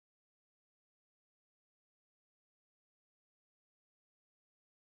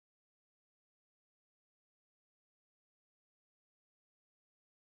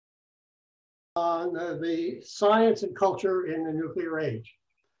on the science and culture in the nuclear age.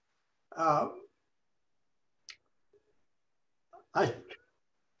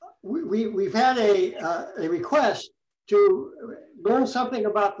 We've had a request to learn something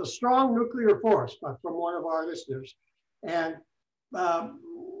about the strong nuclear force from one of our listeners. And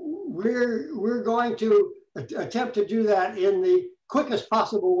we're going to attempt to do that in the quickest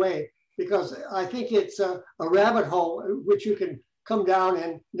possible way, because I think it's a rabbit hole which you can come down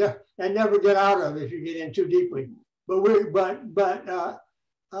and never get out of if you get in too deeply. But we'll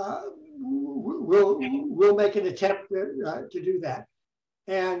make an attempt to do that.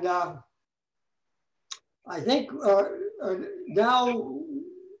 And I think now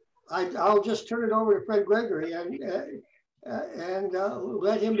I'll just turn it over to Fred Gregory and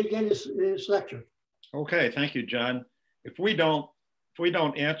let him begin his lecture. Okay, thank you, John. If we don't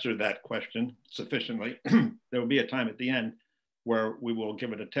answer that question sufficiently, there will be a time at the end where we will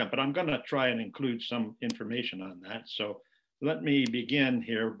give it an attempt, but I'm going to try and include some information on that. So let me begin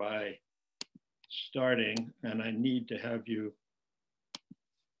here by starting, and I need to have you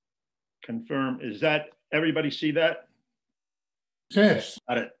confirm. Is that, everybody see that? Yes.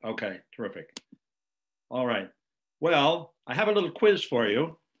 Got it. Okay, terrific. All right. Well, I have a little quiz for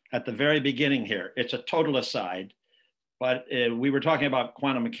you at the very beginning here. It's a total aside, but we were talking about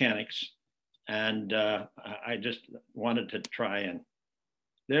quantum mechanics, and I just wanted to try and,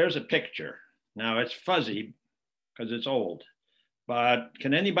 there's a picture. Now it's fuzzy because it's old, but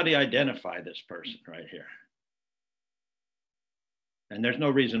can anybody identify this person right here? And there's no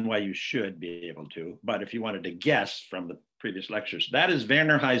reason why you should be able to, but if you wanted to guess from the previous lectures, that is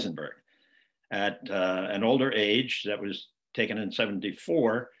Werner Heisenberg at an older age. That was taken in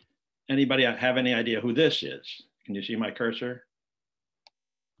 1974. Anybody have any idea who this is? Can you see my cursor?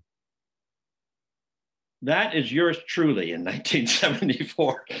 That is yours truly in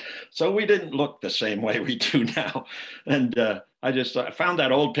 1974. So we didn't look the same way we do now. And I found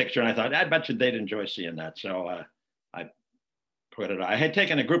that old picture and I thought, I bet you they'd enjoy seeing that. So I put it, I had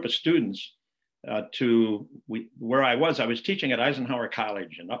taken a group of students where I was teaching at Eisenhower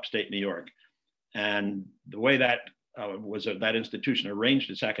College in upstate New York. And the way that that institution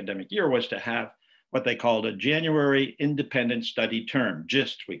arranged its academic year was to have what they called a January independent study term,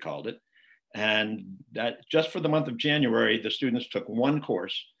 GIST we called it. And that just for the month of January, the students took one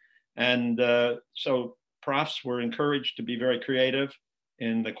course. And so profs were encouraged to be very creative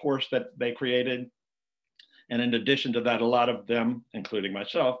in the course that they created. And in addition to that, a lot of them, including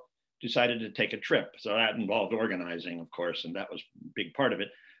myself, decided to take a trip. So that involved organizing, of course, and that was a big part of it.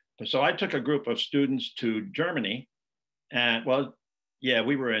 So I took a group of students to Germany. And well, yeah,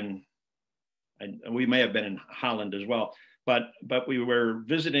 we may have been in Holland as well, but we were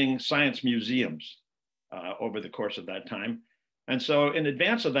visiting science museums over the course of that time. And so in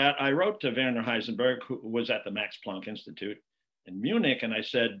advance of that, I wrote to Werner Heisenberg, who was at the Max Planck Institute in Munich. And I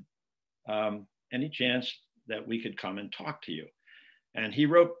said, any chance that we could come and talk to you? And he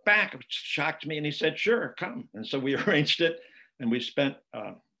wrote back, it shocked me, and he said, sure, come. And so we arranged it, and we spent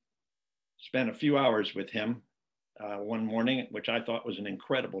a few hours with him one morning, which I thought was an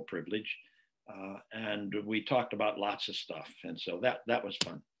incredible privilege. And we talked about lots of stuff. And so that was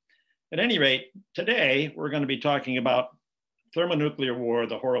fun. At any rate, today we're going to be talking about thermonuclear war,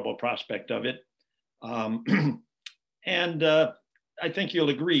 the horrible prospect of it. And I think you'll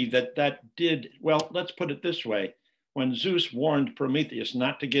agree that did, well, let's put it this way. When Zeus warned Prometheus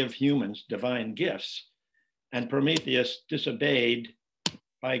not to give humans divine gifts, and Prometheus disobeyed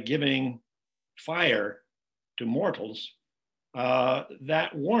by giving fire to mortals,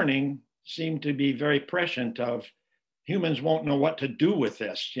 that warning seemed to be very prescient of humans won't know what to do with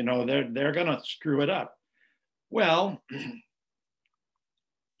this. You know, they're going to screw it up. Well,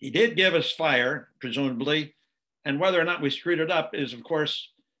 he did give us fire, presumably, and whether or not we screwed it up is, of course,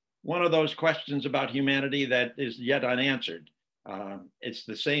 one of those questions about humanity that is yet unanswered. It's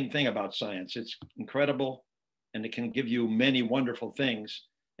the same thing about science. It's incredible, and it can give you many wonderful things,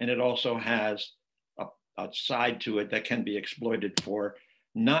 and it also has a side to it that can be exploited for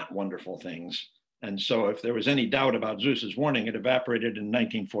not wonderful things. And so if there was any doubt about Zeus's warning, it evaporated in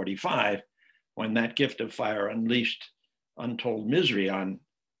 1945 when that gift of fire unleashed untold misery on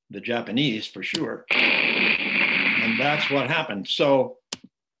the Japanese, for sure. And that's what happened. So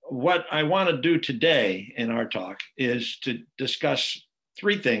what I want to do today in our talk is to discuss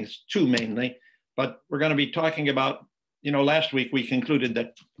three things, two mainly, but we're going to be talking about, you know, last week we concluded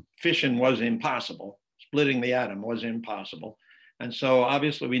that fission was impossible. Splitting the atom was impossible. And so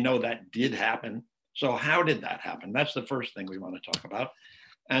obviously we know that did happen. So how did that happen? That's the first thing we want to talk about.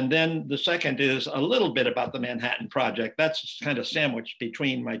 And then the second is a little bit about the Manhattan Project. That's kind of sandwiched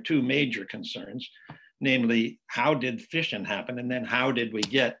between my two major concerns, namely, how did fission happen? And then how did we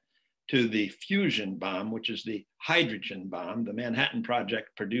get to the fusion bomb, which is the hydrogen bomb? The Manhattan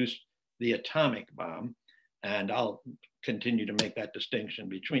Project produced the atomic bomb, and I'll continue to make that distinction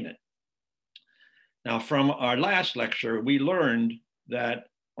between it. Now, from our last lecture, we learned that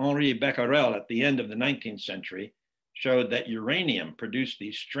Henri Becquerel at the end of the 19th century showed that uranium produced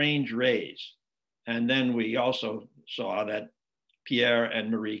these strange rays. And then we also saw that Pierre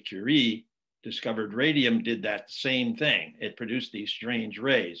and Marie Curie discovered radium did that same thing. It produced these strange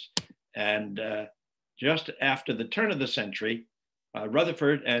rays. And just after the turn of the century,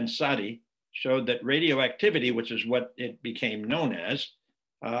 Rutherford and Soddy showed that radioactivity, which is what it became known as,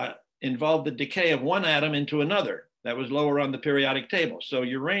 involved the decay of one atom into another that was lower on the periodic table. So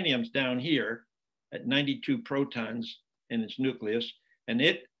uranium's down here at 92 protons in its nucleus, and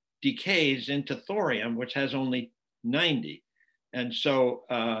it decays into thorium, which has only 90. And so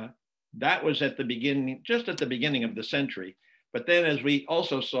that was at the beginning, just at the beginning of the century. But then, as we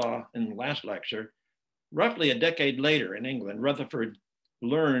also saw in the last lecture, roughly a decade later in England, Rutherford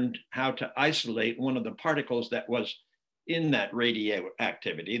learned how to isolate one of the particles that was in that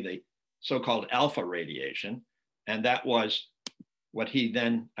radioactivity, the so-called alpha radiation. And that was what he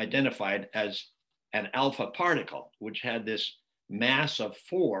then identified as an alpha particle, which had this mass of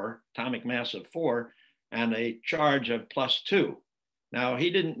 4, atomic mass of 4, and a charge of +2. Now, he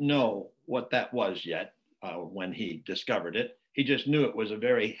didn't know what that was yet when he discovered it. He just knew it was a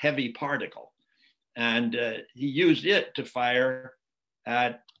very heavy particle. And he used it to fire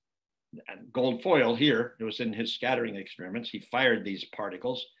at gold foil here. It was in his scattering experiments. He fired these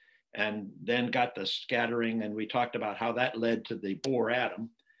particles and then got the scattering. And we talked about how that led to the Bohr atom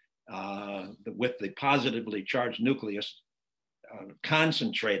with the positively charged nucleus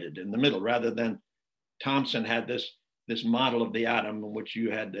concentrated in the middle, rather than Thomson had this model of the atom in which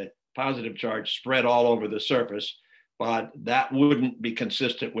you had the positive charge spread all over the surface, but that wouldn't be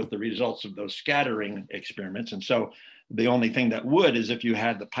consistent with the results of those scattering experiments. And so the only thing that would is if you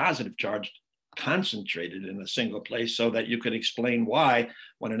had the positive charge concentrated in a single place, so that you could explain why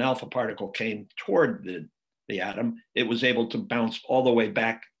when an alpha particle came toward the atom, it was able to bounce all the way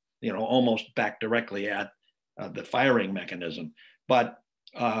back, almost back directly at the firing mechanism. But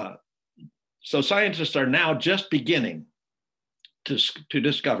so scientists are now just beginning to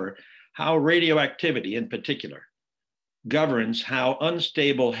discover how radioactivity in particular governs how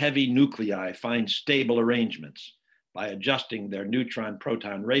unstable heavy nuclei find stable arrangements by adjusting their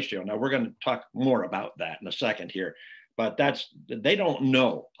neutron-proton ratio. Now, we're going to talk more about that in a second here, but they don't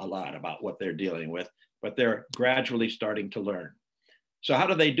know a lot about what they're dealing with, but they're gradually starting to learn. So how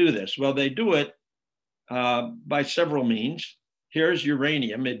do they do this? Well, they do it by several means. Here's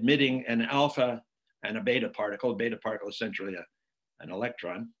uranium emitting an alpha and a beta particle essentially an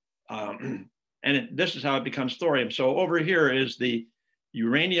electron. This is how it becomes thorium. So over here is the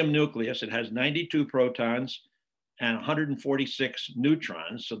uranium nucleus. It has 92 protons and 146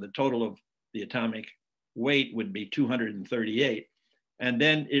 neutrons. So the total of the atomic weight would be 238. And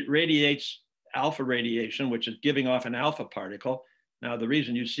then it radiates alpha radiation, which is giving off an alpha particle. Now, the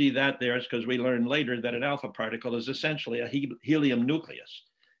reason you see that there is because we learned later that an alpha particle is essentially a helium nucleus.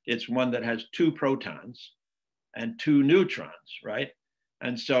 It's one that has 2 protons and 2 neutrons, right?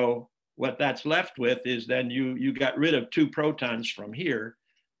 And so what that's left with is then you got rid of 2 protons from here.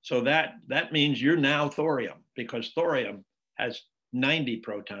 So that means you're now thorium, because thorium has 90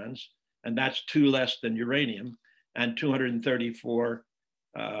 protons, and that's 2 less than uranium, and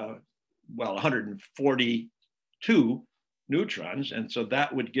 142 neutrons. And so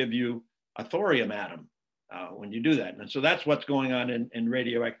that would give you a thorium atom when you do that. And so that's what's going on in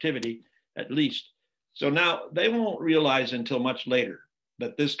radioactivity, at least. So now they won't realize until much later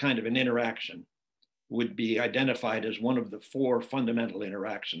that this kind of an interaction would be identified as one of the 4 fundamental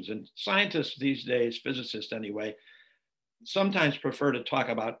interactions. And scientists these days, physicists anyway, sometimes prefer to talk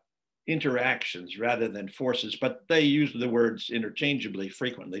about interactions rather than forces, but they use the words interchangeably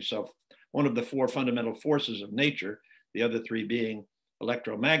frequently. So one of the 4 fundamental forces of nature, the other 3 being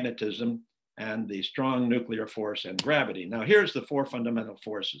electromagnetism and the strong nuclear force and gravity. Now here's the 4 fundamental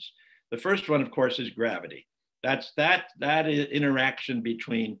forces. The first one, of course, is gravity. That's that interaction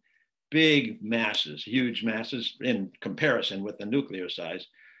between big masses, huge masses in comparison with the nuclear size.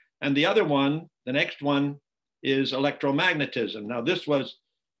 And the other one, the next one, is electromagnetism. Now this was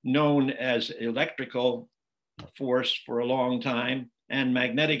known as electrical force for a long time, and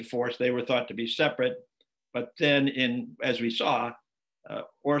magnetic force. They were thought to be separate. But then as we saw,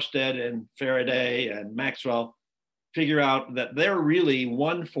 Ørsted and Faraday and Maxwell figure out that they're really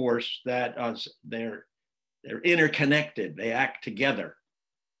one force that they're interconnected, they act together.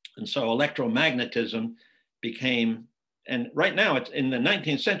 And so electromagnetism became, and right now it's in the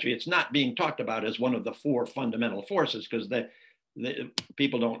 19th century, it's not being talked about as one of the four fundamental forces because the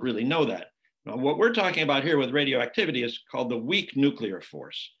people don't really know that. Now, what we're talking about here with radioactivity is called the weak nuclear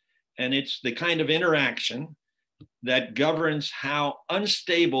force. And it's the kind of interaction that governs how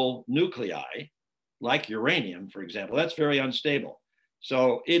unstable nuclei, like uranium, for example, that's very unstable.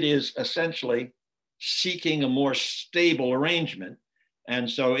 So it is essentially seeking a more stable arrangement. And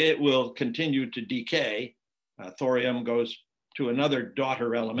so it will continue to decay. Thorium goes to another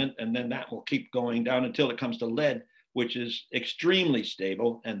daughter element, and then that will keep going down until it comes to lead, which is extremely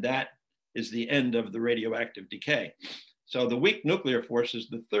stable. And that is the end of the radioactive decay. So the weak nuclear force is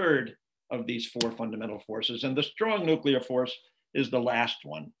the third of these four fundamental forces. And the strong nuclear force is the last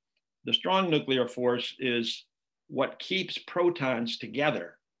one. The strong nuclear force is what keeps protons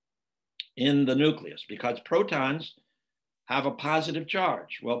together in the nucleus, because protons have a positive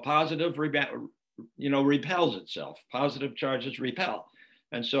charge. Well, positive repels itself. Positive charges repel.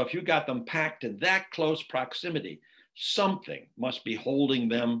 And so if you got them packed in that close proximity, something must be holding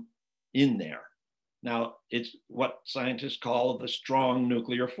them in there. Now, it's what scientists call the strong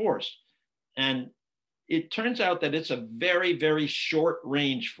nuclear force. And it turns out that it's a very, very short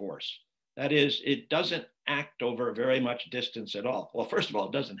range force. That is, it doesn't act over very much distance at all. Well, first of all,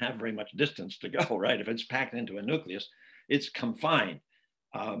 it doesn't have very much distance to go, right? If it's packed into a nucleus, it's confined.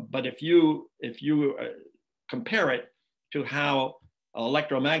 But if you compare it to how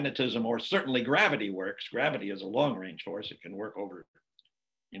electromagnetism or certainly gravity works, gravity is a long range force. It can work over,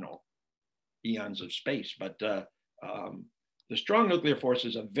 eons of space. But the strong nuclear force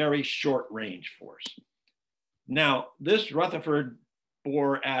is a very short range force. Now, this Rutherford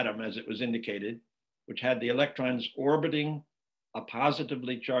Bohr atom, as it was indicated, which had the electrons orbiting a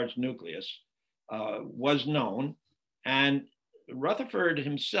positively charged nucleus, was known. And Rutherford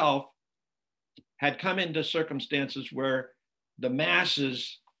himself had come into circumstances where the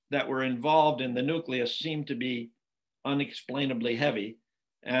masses that were involved in the nucleus seemed to be unexplainably heavy.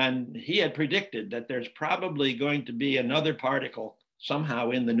 And he had predicted that there's probably going to be another particle somehow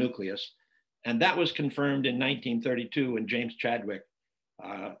in the nucleus. And that was confirmed in 1932 when James Chadwick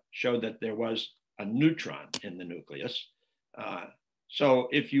showed that there was a neutron in the nucleus. So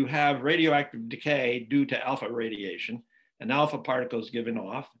if you have radioactive decay due to alpha radiation, an alpha particle is given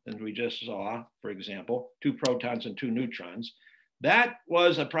off, and we just saw, for example, 2 protons and 2 neutrons. That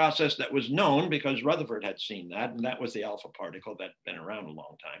was a process that was known because Rutherford had seen that, and that was the alpha particle that had been around a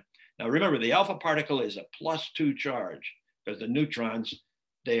long time. Now remember, the alpha particle is a +2 charge because the neutrons,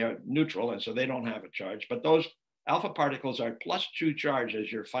 they are neutral, and so they don't have a charge, but those alpha particles are +2 charge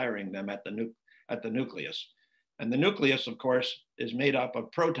as you're firing them at the nucleus. And the nucleus, of course, is made up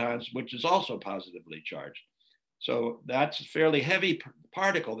of protons, which is also positively charged. So that's a fairly heavy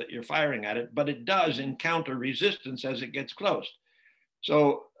particle that you're firing at it, but it does encounter resistance as it gets close.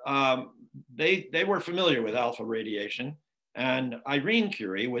 So they were familiar with alpha radiation, and Irene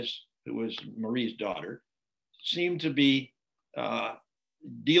Curie, who was Marie's daughter, seemed to be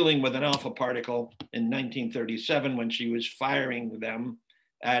dealing with an alpha particle in 1937 when she was firing them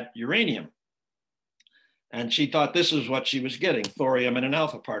at uranium. And she thought this is what she was getting, thorium and an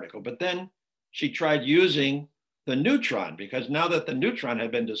alpha particle. But then she tried using the neutron, because now that the neutron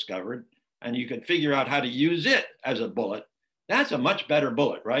had been discovered and you could figure out how to use it as a bullet, that's a much better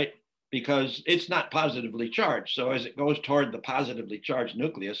bullet, right? Because it's not positively charged. So as it goes toward the positively charged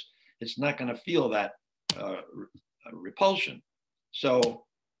nucleus, it's not going to feel that repulsion. So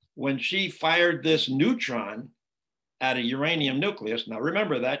when she fired this neutron at a uranium nucleus, now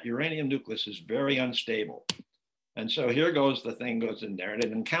remember that uranium nucleus is very unstable. And so here goes, the thing goes in there and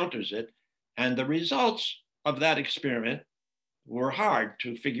it encounters it. And the results of that experiment were hard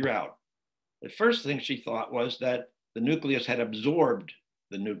to figure out. The first thing she thought was that the nucleus had absorbed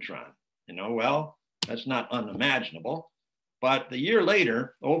the neutron. Well, that's not unimaginable. But the year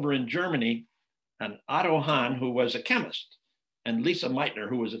later, over in Germany, and Otto Hahn, who was a chemist, and Lisa Meitner,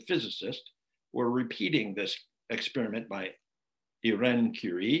 who was a physicist, were repeating this experiment by Irene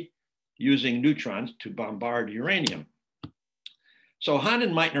Curie using neutrons to bombard uranium. So Hahn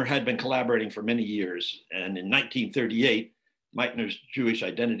and Meitner had been collaborating for many years. And in 1938, Meitner's Jewish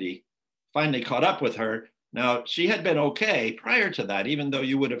identity finally caught up with her. Now, she had been okay prior to that, even though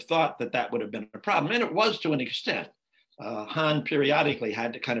you would have thought that that would have been a problem. And it was to an extent. Hahn periodically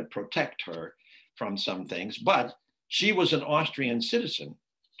had to kind of protect her from some things, but she was an Austrian citizen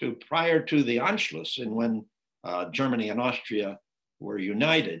prior to the Anschluss, and when Germany and Austria were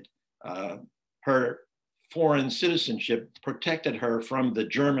united, her foreign citizenship protected her from the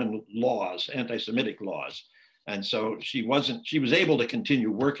German laws, anti-Semitic laws. And so she was able to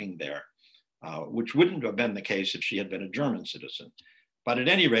continue working there, which wouldn't have been the case if she had been a German citizen. But at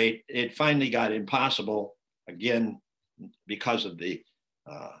any rate, it finally got impossible, again, because of the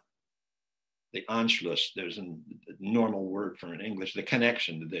Anschluss. There's a normal word for in English, the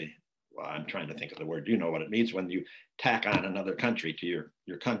connection, well, I'm trying to think of the word, you know what it means when you tack on another country to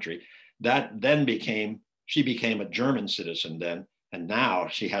your country. That then she became a German citizen then, and now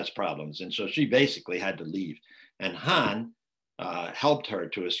she has problems. And so she basically had to leave. And Han helped her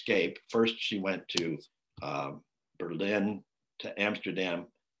to escape. First, she went to Berlin, to Amsterdam,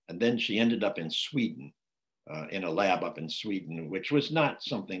 and then she ended up in Sweden, in a lab up in Sweden, which was not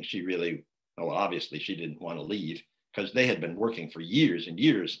something she really, well, obviously she didn't want to leave because they had been working for years and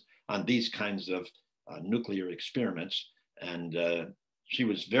years on these kinds of nuclear experiments. And she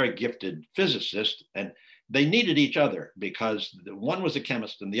was a very gifted physicist, and they needed each other because one was a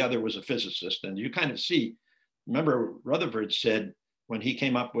chemist and the other was a physicist. And you kind of see, remember Rutherford said when he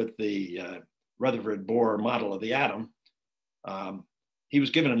came up with the Rutherford-Bohr model of the atom, he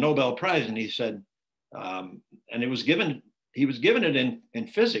was given a Nobel Prize, and he said, and he was given it in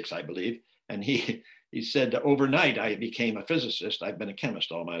physics, I believe. And he said, overnight, I became a physicist. I've been a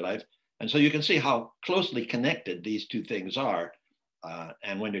chemist all my life. And so you can see how closely connected these two things are.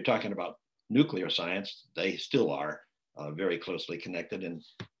 And when you're talking about nuclear science, they still are very closely connected. And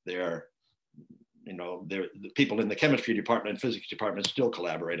they're the people in the chemistry department and physics department still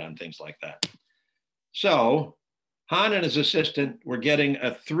collaborate on things like that. So Han and his assistant were getting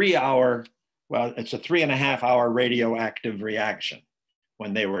a 3-hour, well, it's a 3.5-hour radioactive reaction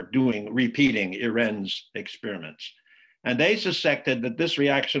when they were repeating Iren's experiments. And they suspected that this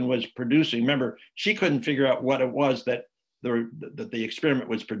reaction was producing, remember, she couldn't figure out what it was that the experiment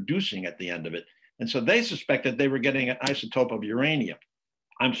was producing at the end of it. And so they suspected they were getting an isotope of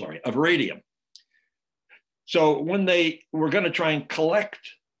radium. So when they were going to try and collect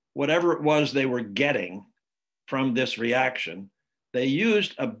whatever it was they were getting from this reaction, they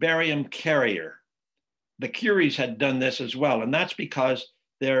used a barium carrier. The Curies had done this as well, and that's because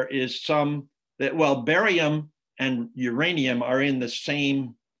there is barium and uranium are in the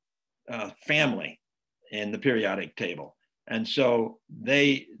same family in the periodic table. And so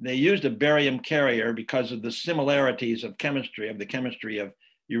they used a barium carrier because of the similarities of the chemistry of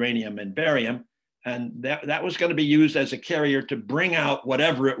uranium and barium. And that was going to be used as a carrier to bring out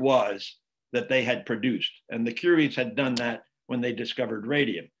whatever it was that they had produced. And the Curies had done that when they discovered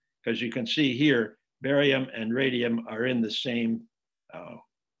radium, because you can see here, barium and radium are in the same,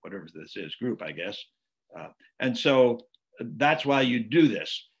 whatever this is, group, I guess. And so that's why you do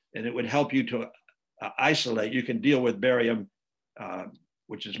this. And it would help you to isolate. You can deal with barium,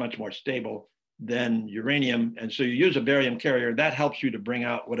 which is much more stable than uranium. And so you use a barium carrier. That helps you to bring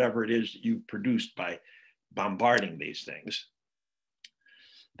out whatever it is you produced by bombarding these things.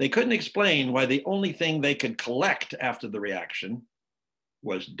 They couldn't explain why the only thing they could collect after the reaction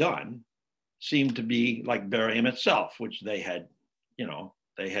was done seemed to be like barium itself, which they had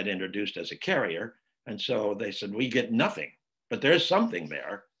introduced as a carrier. And so they said, we get nothing, but there's something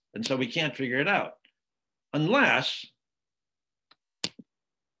there. And so we can't figure it out unless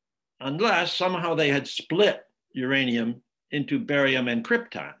somehow they had split uranium into barium and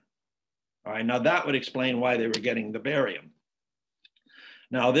krypton. All right, now that would explain why they were getting the barium.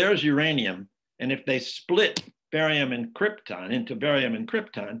 Now there's uranium, and if they split barium and krypton into barium and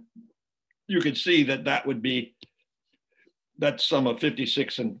krypton, you could see that would be that sum of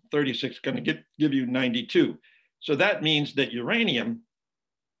 56 and 36 going to give you 92. So that means that uranium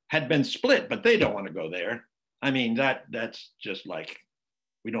had been split, but they don't want to go there. I mean, that's just like,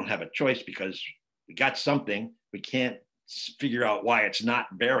 we don't have a choice because we got something. We can't figure out why it's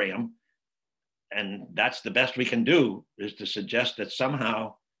not barium. And that's the best we can do, is to suggest that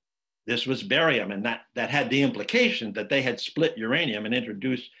somehow this was barium, and that had the implication that they had split uranium and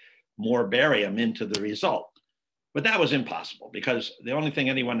introduced more barium into the result. But that was impossible because the only thing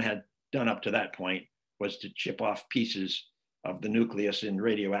anyone had done up to that point was to chip off pieces of the nucleus in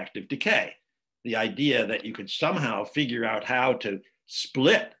radioactive decay. The idea that you could somehow figure out how to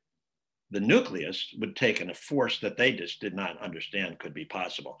split the nucleus would take a force that they just did not understand could be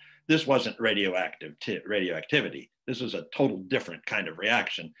possible. This wasn't radioactivity. This was a total different kind of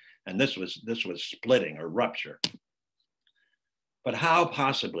reaction. And this was splitting or rupture. But how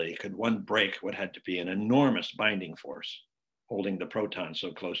possibly could one break what had to be an enormous binding force holding the protons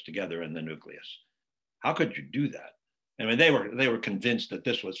so close together in the nucleus? How could you do that? I mean, they were convinced that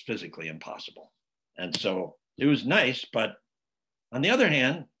this was physically impossible. And so it was nice, but on the other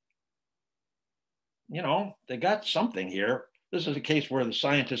hand, you know, they got something here. This is a case where the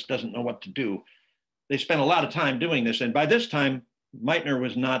scientist doesn't know what to do. They spent a lot of time doing this. And by this time, Meitner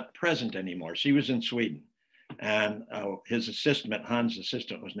was not present anymore. She was in Sweden. And his assistant, Hans'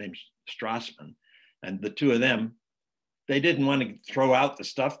 assistant, was named Strassman. And the two of them, they didn't want to throw out the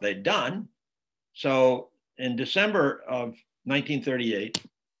stuff they'd done. So in December of 1938,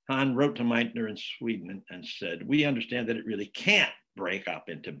 Hahn wrote to Meitner in Sweden and said, we understand that it really can't break up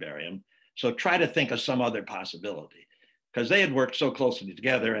into barium. So try to think of some other possibility. Because they had worked so closely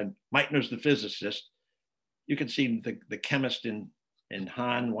together, and Meitner's the physicist. You can see the chemist in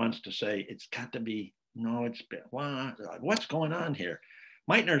Hahn wants to say, it's got to be, no, it's, what's going on here?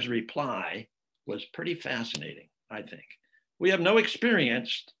 Meitner's reply was pretty fascinating, I think. We have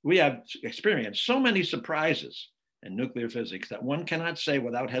experienced so many surprises in nuclear physics that one cannot say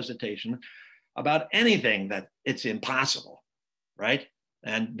without hesitation about anything that it's impossible, right?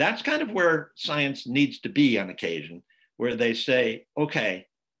 And that's kind of where science needs to be on occasion, where they say, okay,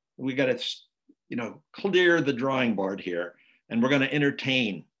 we got to, you know, clear the drawing board here, and we're going to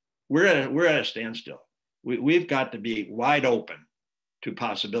entertain. We're at a standstill. We've got to be wide open to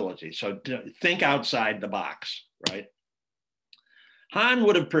possibilities. So think outside the box, right? Hahn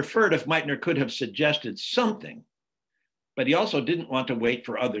would have preferred if Meitner could have suggested something, but he also didn't want to wait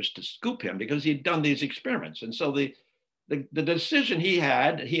for others to scoop him because he'd done these experiments. And so the decision he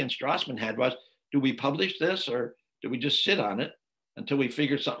and Strassman had was, do we publish this or do we just sit on it until we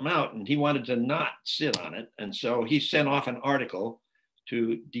figure something out? And he wanted to not sit on it. And so he sent off an article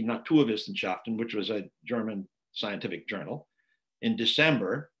to Die Naturwissenschaften, which was a German scientific journal, in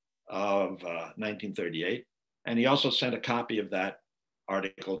December of 1938. And he also sent a copy of that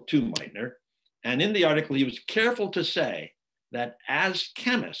article to Meitner. And in the article, he was careful to say that as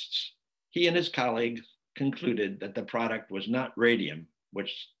chemists, he and his colleagues concluded that the product was not radium,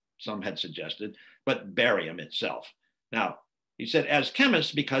 which some had suggested, but barium itself. Now, he said as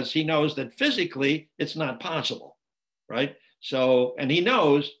chemists because he knows that physically it's not possible, right? So, and he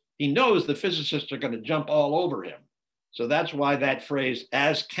knows the physicists are going to jump all over him. So that's why that phrase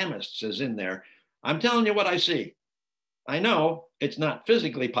as chemists is in there. I'm telling you what I see. I know it's not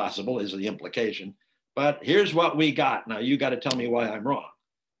physically possible is the implication, but here's what we got. Now you got to tell me why I'm wrong.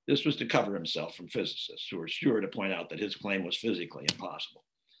 This was to cover himself from physicists who were sure to point out that his claim was physically impossible.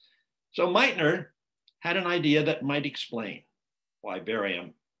 So Meitner had an idea that might explain why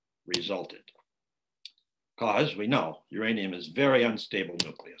barium resulted. Because we know uranium is very unstable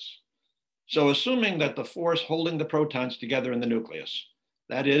nucleus. So assuming that the force holding the protons together in the nucleus,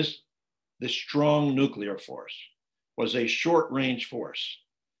 that is the strong nuclear force, was a short-range force,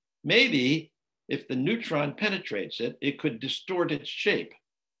 maybe if the neutron penetrates it, it could distort its shape.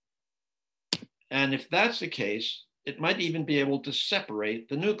 And if that's the case, it might even be able to separate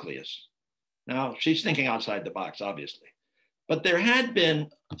the nucleus. Now, she's thinking outside the box, obviously. But there had been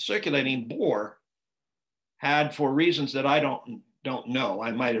circulating Bohr had, for reasons that I don't know,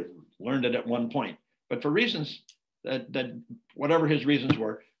 I might have learned it at one point, but for reasons that whatever his reasons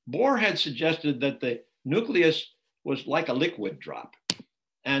were, Bohr had suggested that the nucleus was like a liquid drop.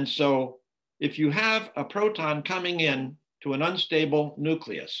 And so if you have a proton coming in to an unstable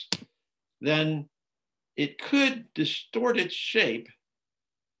nucleus, then it could distort its shape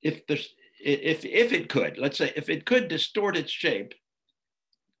if it could, let's say, if it could distort its shape,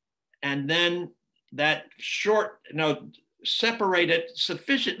 and then that separate it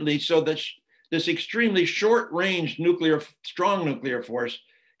sufficiently so that this extremely short-range strong nuclear force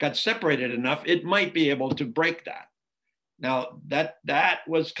got separated enough, it might be able to break that. Now, that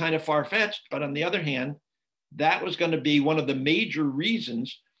was kind of far-fetched, but on the other hand, that was going to be one of the major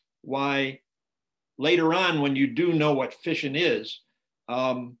reasons why later on, when you do know what fission is,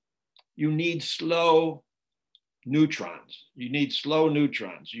 you need slow neutrons. You need slow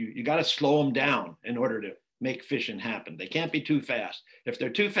neutrons. You got to slow them down in order to make fission happen. They can't be too fast. If they're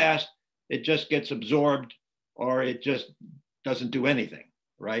too fast, it just gets absorbed or it just doesn't do anything,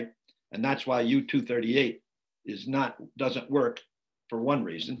 right? And that's why U-238 doesn't work for one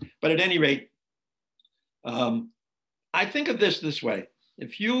reason. But at any rate, I think of this way.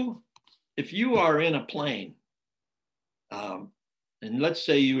 If you are in a plane, and let's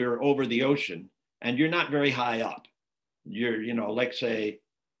say you're over the ocean and you're not very high up, let's say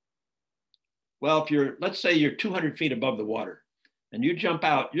you're 200 feet above the water and you jump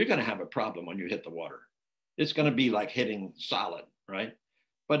out, you're going to have a problem when you hit the water. It's going to be like hitting solid, right?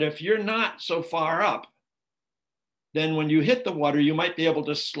 But if you're not so far up, then when you hit the water, you might be able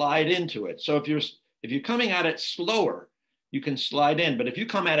to slide into it. So if you're coming at it slower, you can slide in. But if you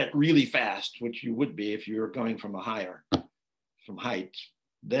come at it really fast, which you would be if you were going from height,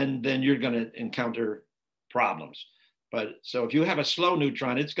 then you're going to encounter problems. But so if you have a slow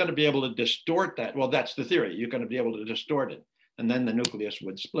neutron, it's going to be able to distort that. Well, that's the theory. You're going to be able to distort it, and then the nucleus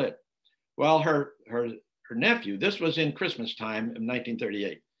would split. Well, her nephew, this was in Christmas time in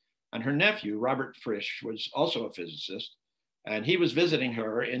 1938, and her nephew, Robert Frisch, was also a physicist, and he was visiting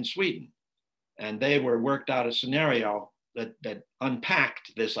her in Sweden. And they worked out a scenario that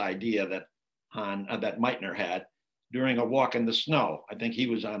unpacked this idea that that Meitner had during a walk in the snow. I think he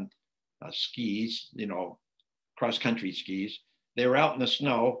was on skis, cross-country skis. They were out in the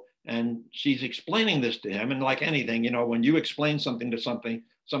snow, and she's explaining this to him. And like anything, when you explain something to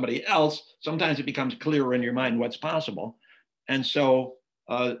somebody else, sometimes it becomes clearer in your mind what's possible. And so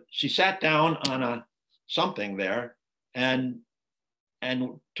she sat down on something there and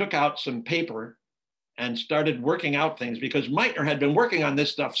took out some paper and started working out things, because Meitner had been working on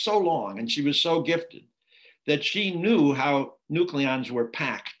this stuff so long, and she was so gifted that she knew how nucleons were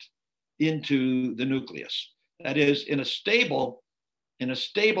packed into the nucleus. That is, in a stable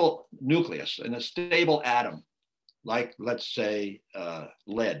nucleus, in a stable atom, like let's say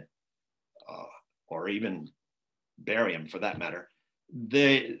lead or even barium for that matter,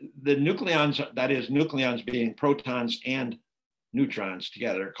 the nucleons, that is nucleons being protons and neutrons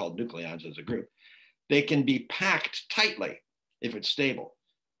together, called nucleons as a group, they can be packed tightly if it's stable.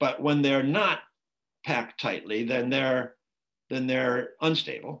 But when they're not packed tightly, then they're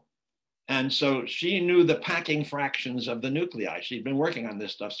unstable. And so she knew the packing fractions of the nuclei. She'd been working on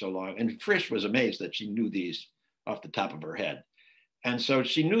this stuff so long, and Frisch was amazed that she knew these off the top of her head. And so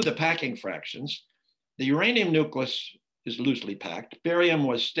she knew the packing fractions. The uranium nucleus is loosely packed. Barium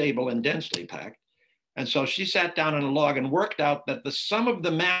was stable and densely packed. And so she sat down on a log and worked out that the sum of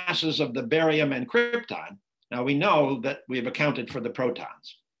the masses of the barium and krypton, now we know that we've accounted for the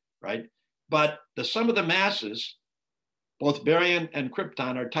protons, right? But the sum of the masses, both barium and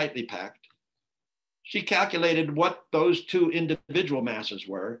krypton, are tightly packed. She calculated what those two individual masses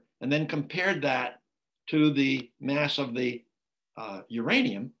were, and then compared that to the mass of the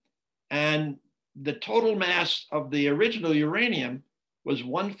uranium. And the total mass of the original uranium was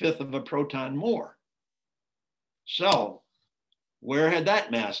 1/5 of a proton more. So where had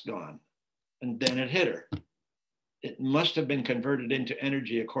that mass gone? And then it hit her. It must have been converted into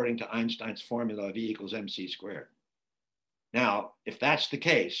energy according to Einstein's formula of E = mc squared. Now, if that's the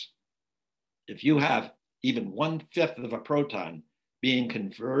case, if you have even 1/5 of a proton being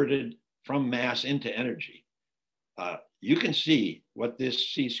converted from mass into energy, you can see what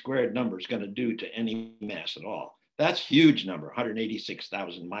this c² number is going to do to any mass at all. That's a huge number,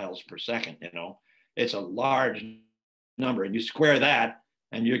 186,000 miles per second. It's a large number, and you square that,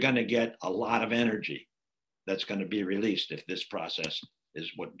 and you're going to get a lot of energy that's going to be released if this process is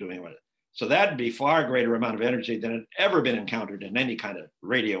doing what. So that'd be far greater amount of energy than had ever been encountered in any kind of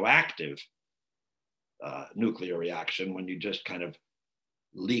radioactive nuclear reaction, when you just kind of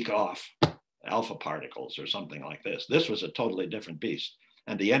leak off alpha particles or something like this. This was a totally different beast.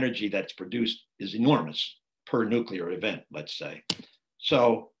 And the energy that's produced is enormous per nuclear event, let's say.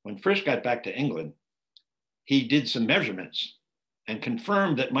 So when Frisch got back to England, he did some measurements and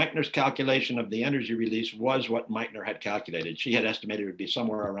confirmed that Meitner's calculation of the energy release was what Meitner had calculated. She had estimated it would be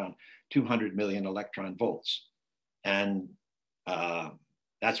somewhere around 200 million electron volts. And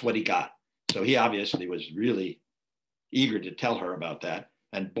that's what he got. So he obviously was really eager to tell her about that.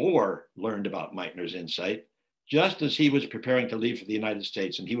 And Bohr learned about Meitner's insight just as he was preparing to leave for the United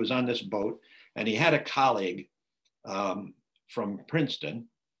States. And he was on this boat, and he had a colleague from Princeton.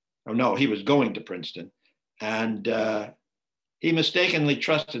 Oh no, he was going to Princeton. And he mistakenly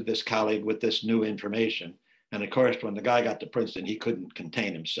trusted this colleague with this new information. And of course, when the guy got to Princeton, he couldn't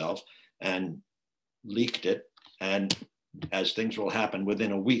contain himself and leaked it. And as things will happen,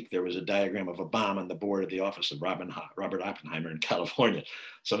 within a week, there was a diagram of a bomb on the board of the office of Robert Oppenheimer in California.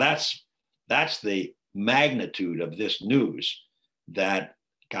 So that's the magnitude of this news that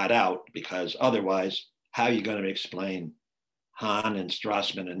got out, because otherwise, how are you going to explain Hahn and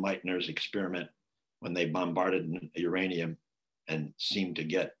Strassmann and Meitner's experiment when they bombarded uranium and seemed to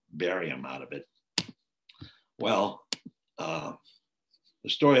get barium out of it? Well, the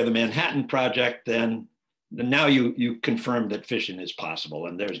story of the Manhattan Project, then, now you confirm that fission is possible,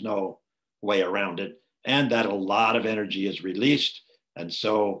 and there's no way around it, and that a lot of energy is released. And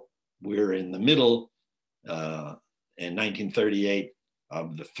so we're in the middle in 1938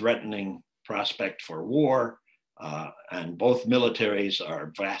 of the threatening prospect for war, and both militaries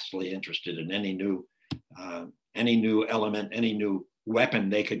are vastly interested in any new element, any new weapon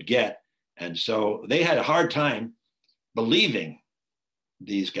they could get. And so they had a hard time believing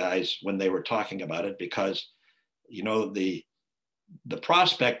these guys when they were talking about it, because the the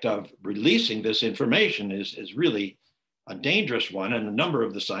prospect of releasing this information is really a dangerous one. And a number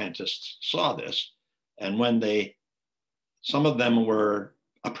of the scientists saw this. And when some of them were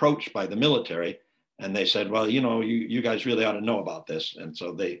approached by the military, and they said, well, you guys really ought to know about this. And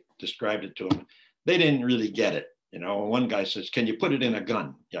so they described it to them. They didn't really get it. One guy says, can you put it in a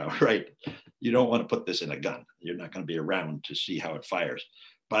gun? Yeah, right. You don't want to put this in a gun. You're not going to be around to see how it fires.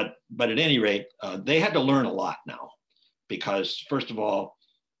 But at any rate, they had to learn a lot now, because first of all,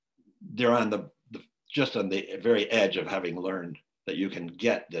 they're on just on the very edge of having learned that you can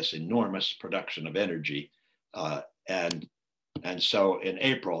get this enormous production of energy. And so in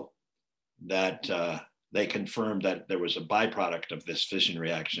April, that they confirmed that there was a byproduct of this fission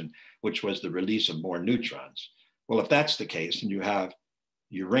reaction, which was the release of more neutrons. Well, if that's the case, and you have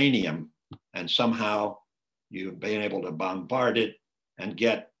uranium, and somehow you've been able to bombard it and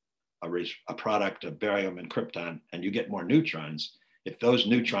get a product of barium and krypton, and you get more neutrons, if those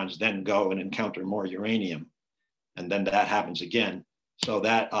neutrons then go and encounter more uranium, and then that happens again, so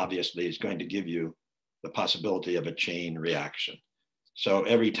that obviously is going to give you the possibility of a chain reaction. So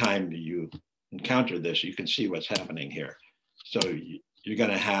every time you encounter this, you can see what's happening here. So you're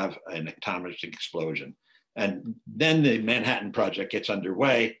going to have an atomic explosion. And then the Manhattan Project gets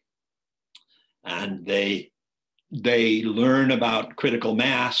underway, and they learn about critical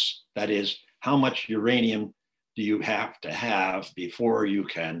mass. That is, how much uranium do you have to have before you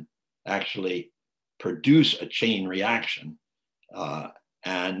can actually produce a chain reaction?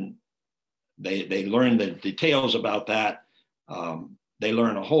 And they learn the details about that. They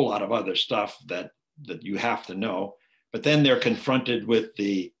learn a whole lot of other stuff that you have to know. But then they're confronted with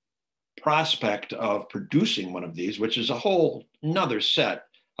the prospect of producing one of these, which is a whole another set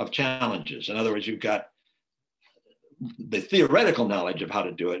of challenges. In other words, you've got the theoretical knowledge of how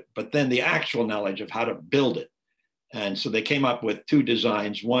to do it, but then the actual knowledge of how to build it. And so they came up with two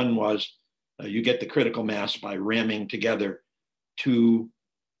designs. One was you get the critical mass by ramming together two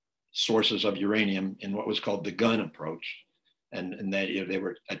sources of uranium in what was called the gun approach. And they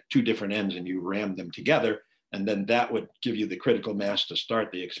were at two different ends, and you rammed them together. And then that would give you the critical mass to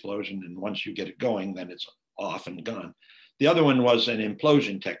start the explosion. And once you get it going, then it's off and gone. The other one was an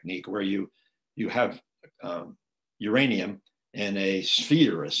implosion technique, where you have uranium in a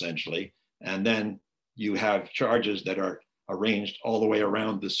sphere, essentially, and then you have charges that are arranged all the way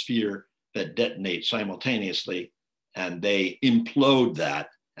around the sphere that detonate simultaneously, and they implode that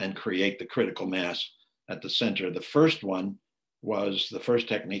and create the critical mass at the center. The first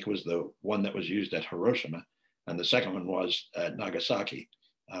technique was the one that was used at Hiroshima, and the second one was at Nagasaki.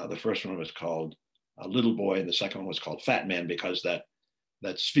 The first one was called Little Boy, and the second one was called Fat Man, because that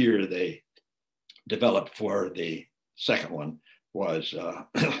sphere they developed for the second one was a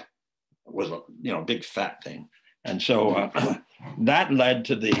big fat thing. And so that led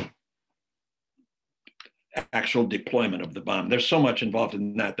to the actual deployment of the bomb. There's so much involved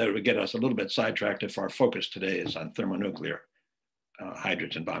in that it would get us a little bit sidetracked if our focus today is on thermonuclear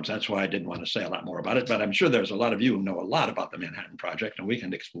hydrogen bombs. That's why I didn't want to say a lot more about it, but I'm sure there's a lot of you who know a lot about the Manhattan Project, and we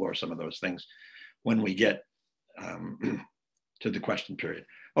can explore some of those things when we get to the question period.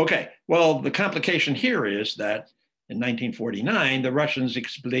 Okay, well, the complication here is that in 1949, the Russians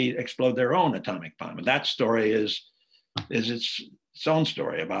explode their own atomic bomb. And that story is its own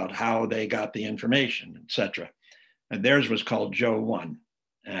story about how they got the information, et cetera. And theirs was called Joe 1.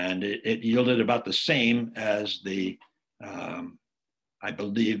 And it yielded about the same as the, I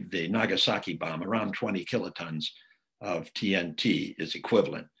believe, the Nagasaki bomb. Around 20 kilotons of TNT is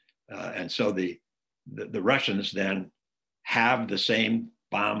equivalent. And so the Russians then have the same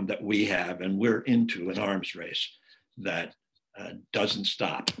bomb that we have, and we're into an arms race that doesn't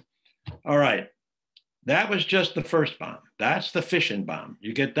stop. All right, that was just the first bomb. That's the fission bomb.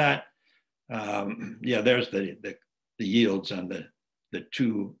 You get that? There's the yields on the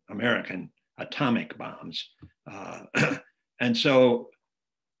two American atomic bombs. And so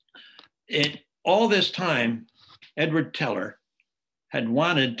all this time, Edward Teller had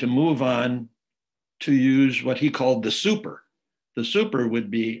wanted to move on to use what he called the super. The super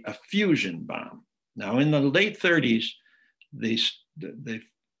would be a fusion bomb. Now, in the late 30s, the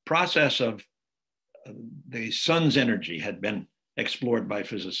process of the sun's energy had been explored by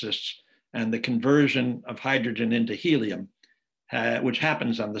physicists, and the conversion of hydrogen into helium, which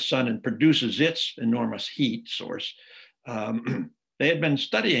happens on the sun and produces its enormous heat source. They had been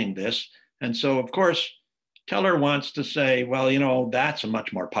studying this. And so, of course, Teller wants to say, well, that's a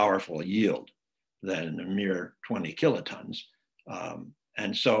much more powerful yield than a mere 20 kilotons.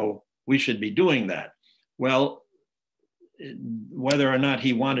 And so we should be doing that. Well, whether or not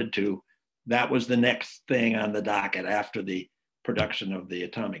he wanted to, that was the next thing on the docket after the production of the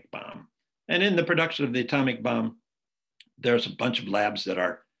atomic bomb. And in the production of the atomic bomb, there's a bunch of labs that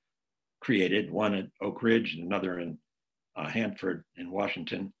are created, one at Oak Ridge and another in Hanford in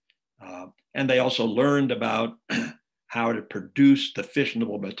Washington. And they also learned about how to produce the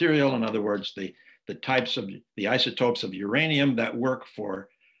fissionable material. In other words, the types of the isotopes of uranium that work for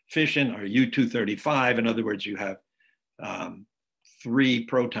fission are U-235. In other words, you have 3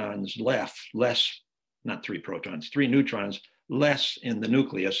 protons not 3 protons, 3 neutrons less in the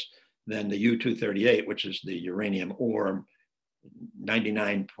nucleus than the U-238, which is the uranium ore.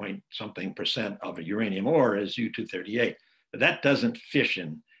 99 point something percent of a uranium ore is U-238. But that doesn't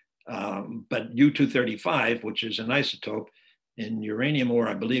fission. But U-235, which is an isotope in uranium ore,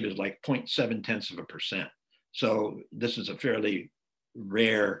 I believe is like 0.7%. So this is a fairly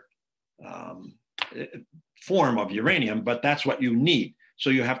rare form of uranium, but that's what you need. So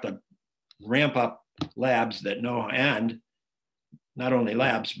you have to ramp up labs that know, and not only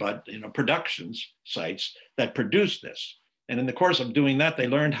labs, but productions sites that produce this. And in the course of doing that, they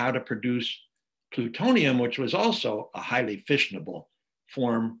learned how to produce plutonium, which was also a highly fissionable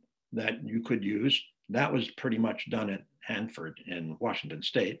form that you could use. That was pretty much done at Hanford in Washington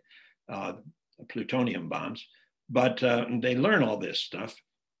State, plutonium bombs. But they learn all this stuff.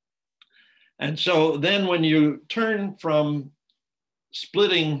 And so then when you turn from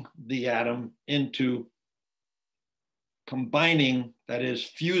splitting the atom into combining, that is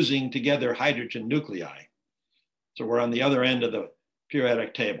fusing together hydrogen nuclei. So we're on the other end of the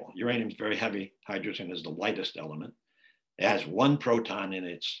periodic table. Uranium is very heavy. Hydrogen is the lightest element. It has 1 proton in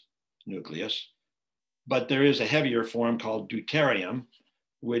its nucleus, but there is a heavier form called deuterium,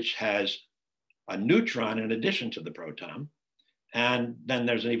 which has a neutron in addition to the proton. And then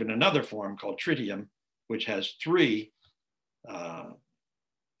there's even another form called tritium, which has 3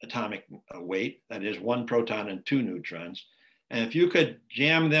 atomic weight, that is 1 proton and 2 neutrons. And if you could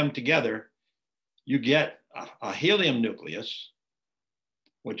jam them together, you get a helium nucleus,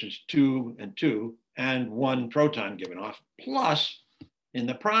 which is 2 and 2, and 1 proton given off. Plus, in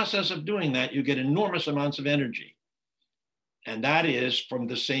the process of doing that, you get enormous amounts of energy. And that is from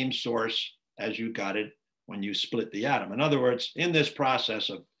the same source as you got it when you split the atom. In other words, in this process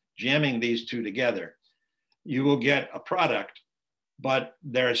of jamming these 2 together, you will get a product, but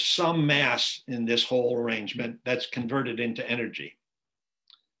there's some mass in this whole arrangement that's converted into energy.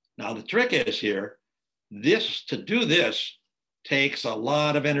 Now, the trick is here, to do this takes a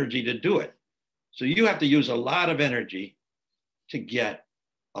lot of energy to do it. So you have to use a lot of energy to get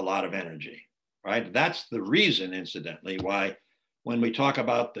a lot of energy, right? That's the reason, incidentally, why when we talk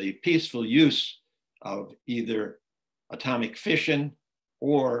about the peaceful use of either atomic fission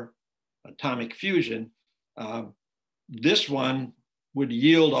or atomic fusion, this one would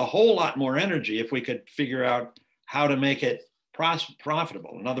yield a whole lot more energy if we could figure out how to make it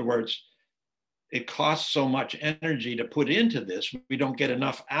profitable. In other words, it costs so much energy to put into this, we don't get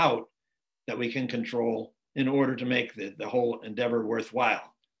enough out that we can control in order to make the whole endeavor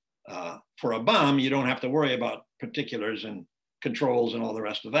worthwhile. For a bomb, you don't have to worry about particulars and controls and all the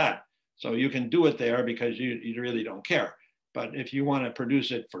rest of that. So you can do it there because you really don't care. But if you want to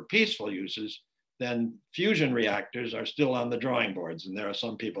produce it for peaceful uses, then fusion reactors are still on the drawing boards. And there are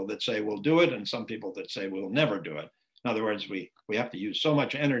some people that say we'll do it and some people that say we'll never do it. In other words, we have to use so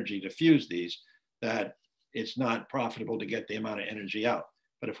much energy to fuse these that it's not profitable to get the amount of energy out.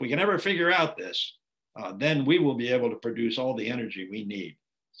 But if we can ever figure out this, then we will be able to produce all the energy we need.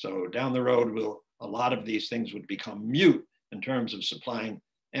 So down the road, a lot of these things would become mute in terms of supplying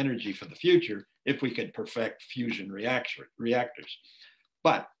energy for the future if we could perfect fusion reactors.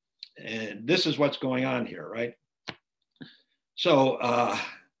 But this is what's going on here, right? So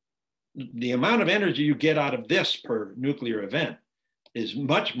the amount of energy you get out of this per nuclear event is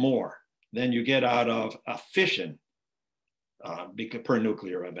much more than you get out of a fission per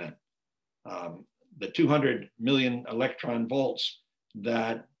nuclear event. The 200 million electron volts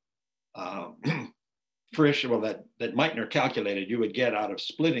that Frisch, that Meitner calculated you would get out of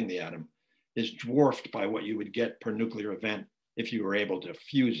splitting the atom is dwarfed by what you would get per nuclear event if you were able to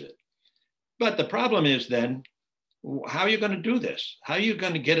fuse it. But the problem is then, how are you going to do this? How are you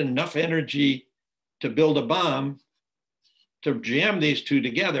going to get enough energy to build a bomb to jam these 2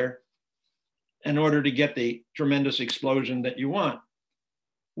 together in order to get the tremendous explosion that you want?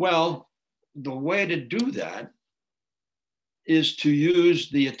 Well, the way to do that is to use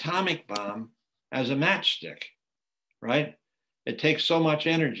the atomic bomb as a matchstick, right? It takes so much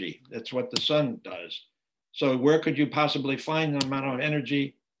energy. That's what the sun does. So where could you possibly find the amount of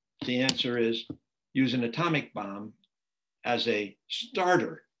energy? The answer is use an atomic bomb as a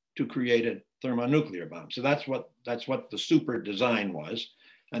starter to create thermonuclear bomb. So that's what the super design was,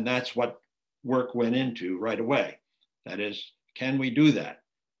 and that's what work went into right away. That is, can we do that?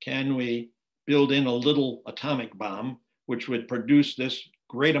 Can we build in a little atomic bomb which would produce this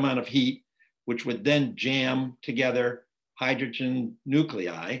great amount of heat, which would then jam together hydrogen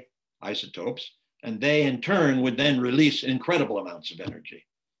nuclei, isotopes, and they in turn would then release incredible amounts of energy.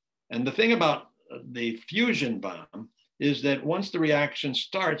 And the thing about the fusion bomb is that once the reaction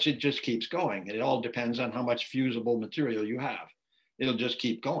starts, it just keeps going. It all depends on how much fusible material you have. It'll just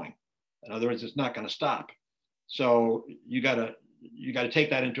keep going. In other words, it's not going to stop. So you got to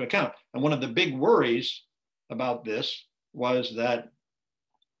take that into account. And one of the big worries about this was that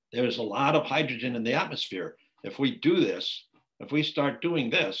there's a lot of hydrogen in the atmosphere. If we do this, if we start doing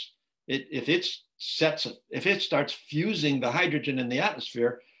this, if it starts fusing the hydrogen in the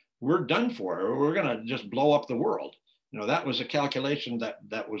atmosphere, we're done for. We're going to just blow up the world. You know, that was a calculation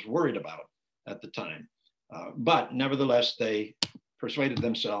that was worried about at the time. But nevertheless, they persuaded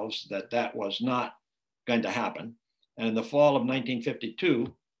themselves that that was not going to happen. And in the fall of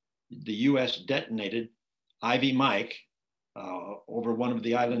 1952, the US detonated Ivy Mike over one of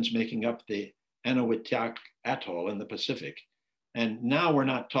the islands making up the Eniwetok Atoll in the Pacific. And now we're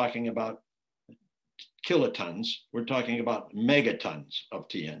not talking about kilotons, we're talking about megatons of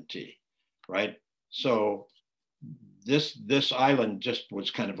TNT, right? So this island just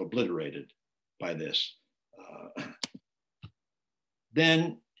was kind of obliterated by this.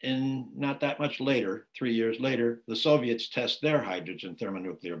 Then in not that much later, 3 years later, the Soviets test their hydrogen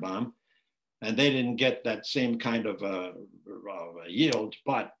thermonuclear bomb, and they didn't get that same kind of yield,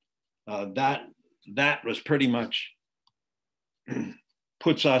 but that was pretty much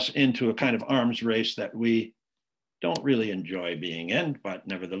puts us into a kind of arms race that we don't really enjoy being in, but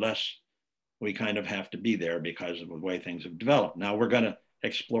nevertheless, we kind of have to be there because of the way things have developed. Now we're going to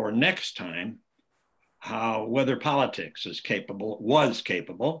explore next time how whether politics was capable,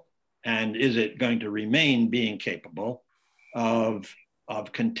 and is it going to remain being capable of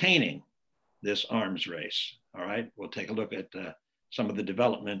containing this arms race. All right, we'll take a look at some of the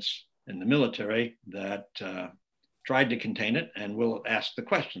developments in the military that tried to contain it, and we'll ask the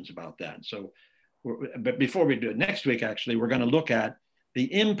questions about that. So, but before we do it next week, actually, we're going to look at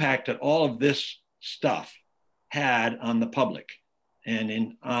the impact that all of this stuff had on the public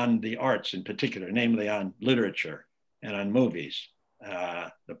and on the arts in particular, namely on literature and on movies.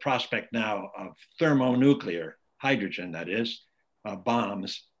 The prospect now of thermonuclear hydrogen, that is,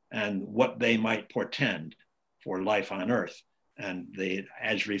 bombs, and what they might portend for life on Earth, and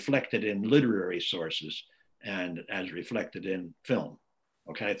as reflected in literary sources and as reflected in film.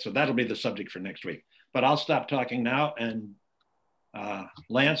 Okay, so that'll be the subject for next week. But I'll stop talking now, and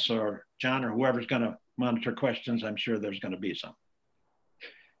Lance or John or whoever's going to monitor questions, I'm sure there's going to be some.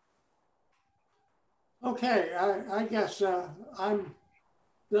 Okay, I guess I'm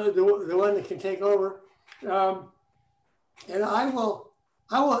the one that can take over, and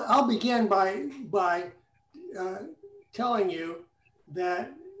I'll begin by telling you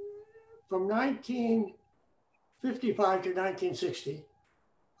that from 1955 to 1960,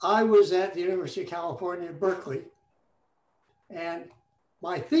 I was at the University of California, Berkeley, and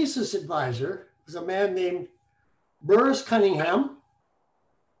my thesis advisor was a man named Burris Cunningham.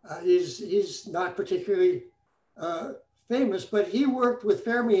 He's not particularly famous, but he worked with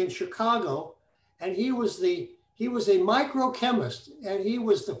Fermi in Chicago, and he was a microchemist, and he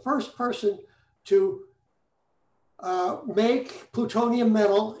was the first person to make plutonium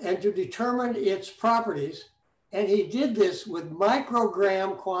metal and to determine its properties. And he did this with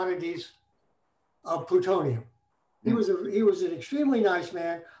microgram quantities of plutonium. He was an extremely nice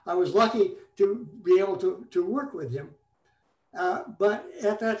man. I was lucky to be able to work with him. But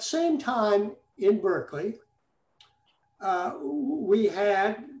at that same time in Berkeley, we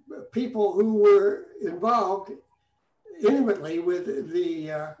had people who were involved intimately with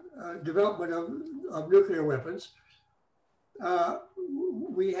the development of nuclear weapons.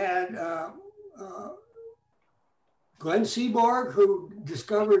 We had Glenn Seaborg, who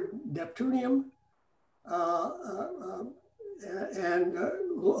discovered neptunium, and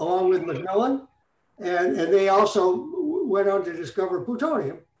along with Macmillan, and they also went on to discover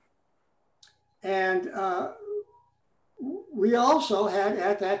plutonium. And we also had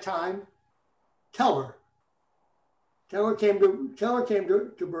at that time Teller. Teller came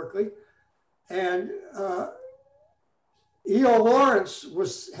to Berkeley, and E.O. Lawrence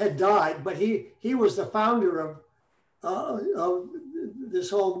had died, but he was the founder of this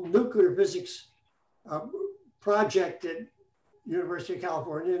whole nuclear physics project at University of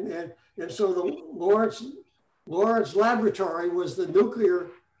California, and so the Lawrence Laboratory was the nuclear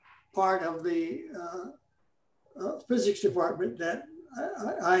part of the physics department that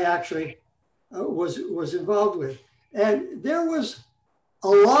I actually was involved with. And there was a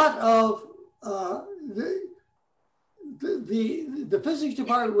lot of, the physics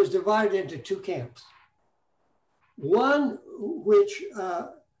department was divided into two camps. One which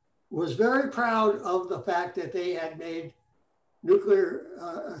was very proud of the fact that they had made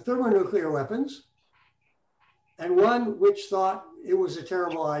thermonuclear weapons, and one which thought it was a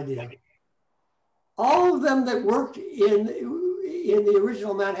terrible idea. All of them that worked in the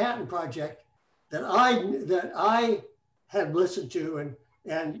original Manhattan Project that I had listened to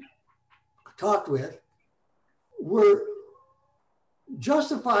and talked with were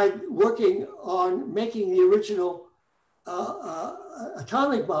justified working on making the original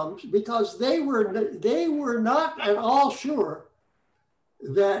atomic bombs because they were not at all sure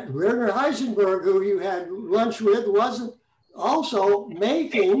that Werner Heisenberg, who you had lunch with, wasn't also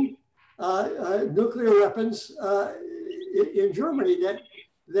making nuclear weapons in Germany.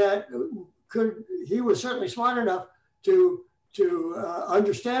 That could, he was certainly smart enough to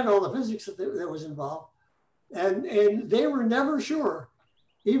understand all the physics that was involved, and they were never sure,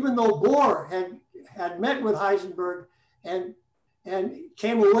 even though Bohr had met with Heisenberg and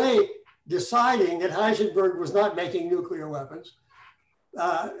came away deciding that Heisenberg was not making nuclear weapons.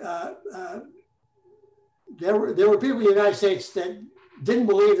 There were people in the United States that didn't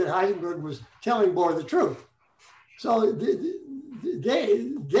believe that Heisenberg was telling Bohr the truth. So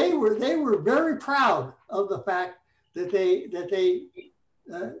they were very proud of the fact that they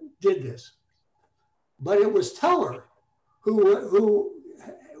did this. But it was Teller who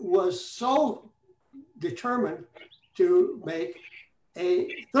was so determined to make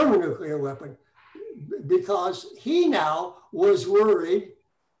a thermonuclear weapon, because he now was worried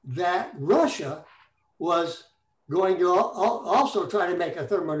that Russia was going to also try to make a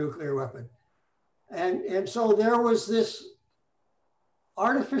thermonuclear weapon. And so there was this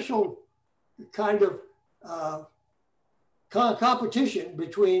artificial kind of competition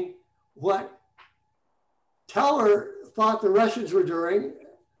between what Teller thought the Russians were doing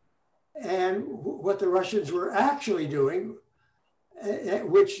and what the Russians were actually doing,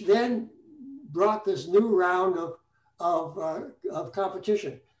 which then brought this new round of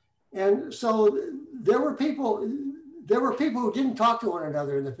competition. And so there were people who didn't talk to one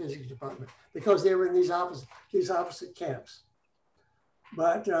another in the physics department because they were in these opposite camps.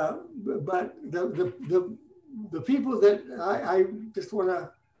 But the people that I just want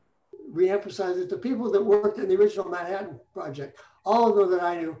to reemphasize that the people that worked in the original Manhattan Project, all of them that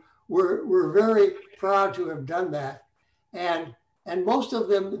I knew, were very proud to have done that. And most of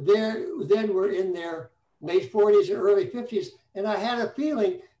them then were in their late 40s or early 50s. And I had a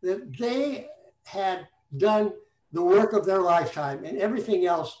feeling that they had done the work of their lifetime, and everything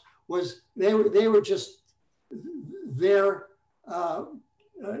else was, they were just there,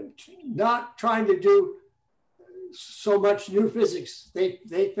 not trying to do so much new physics.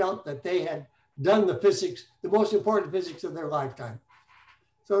 They felt that they had done the physics, the most important physics of their lifetime.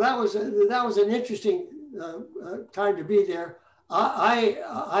 So that was an interesting time to be there. I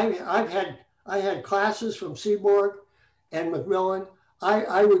had classes from Seaborg and Macmillan.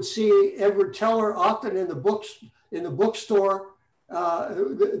 I would see Edward Teller often in the bookstore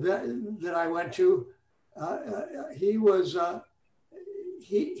that I went to.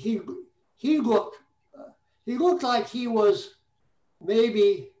 He looked like he was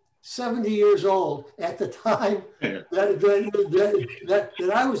maybe 70 years old at the time that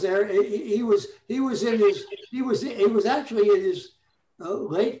I was there. He was actually in his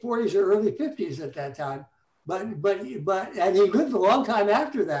late 40s or early 50s at that time. But and he lived a long time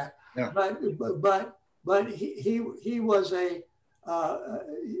after that. Yeah. But he was a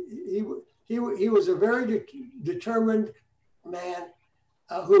he was a very determined man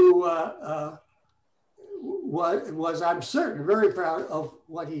who was, I'm certain, very proud of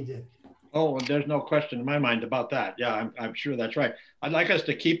what he did. Oh, there's no question in my mind about that. Yeah, I'm sure that's right. I'd like us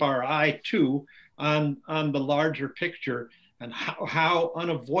to keep our eye too on the larger picture and how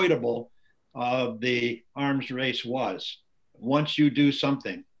unavoidable the arms race was. Once you do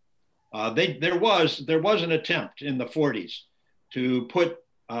something, there was an attempt in the 40s to put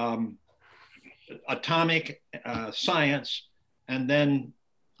atomic science and then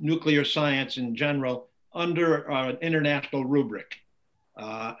nuclear science in general under an international rubric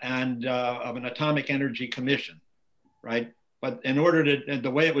and of an atomic energy commission, right? But in order to, the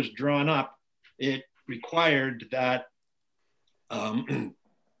way it was drawn up, it required that no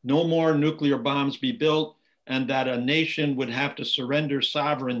more nuclear bombs be built, and that a nation would have to surrender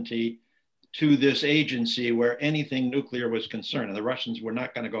sovereignty to this agency where anything nuclear was concerned. And the Russians were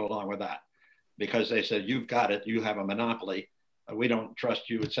not going to go along with that because they said, you've got it, you have a monopoly, we don't trust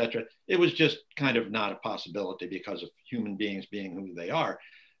you, etc. It was just kind of not a possibility because of human beings being who they are.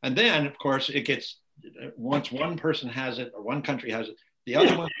 And then, of course, it gets, once one person has it or one country has it, the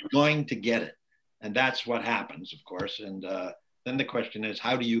other one's going to get it. And that's what happens, of course. And then the question is,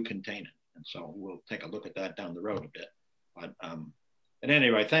 how do you contain it? And so we'll take a look at that down the road a bit. But at any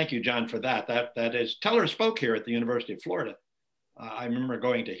rate, thank you, John, for that. That is, Teller spoke here at the University of Florida. I remember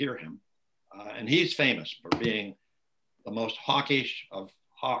going to hear him. And he's famous for being the most hawkish of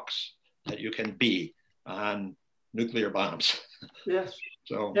hawks that you can be on nuclear bombs. Yes.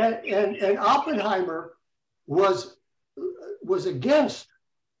 So and Oppenheimer was against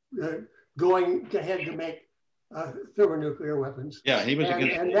going ahead to make thermonuclear weapons. Yeah, he was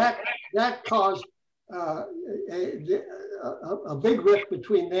against. And that caused a big rift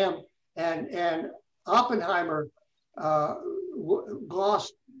between them, and Oppenheimer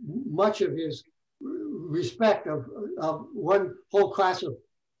lost much of his respect of one whole class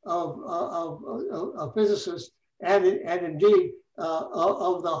of physicists, and indeed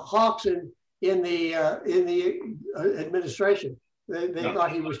of the hawks in the administration. They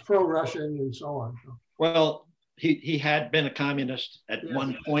thought he was pro-Russian and so on. Well, he had been a communist at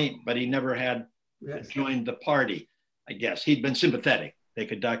one point, but he never had joined the party, I guess. He'd been sympathetic. They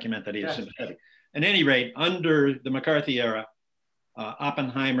could document that he was sympathetic. At any rate, under the McCarthy era,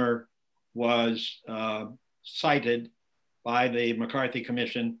 Oppenheimer was cited by the McCarthy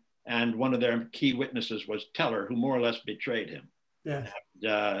Commission, and one of their key witnesses was Teller, who more or less betrayed him. Yeah.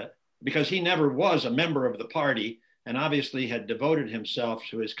 Because he never was a member of the party and obviously had devoted himself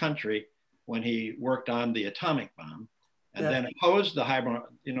to his country when he worked on the atomic bomb, and then opposed the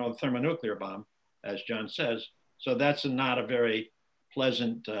thermonuclear bomb, as John says. So that's not a very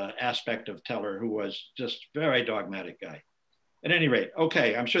pleasant aspect of Teller, who was just very dogmatic guy. At any rate,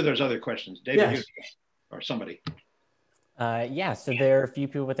 okay, I'm sure there's other questions. David, you, or somebody. Yeah, so there are a few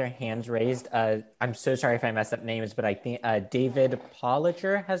people with their hands raised. I'm so sorry if I messed up names, but I think David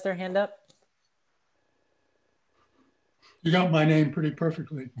Polliger has their hand up. You got my name pretty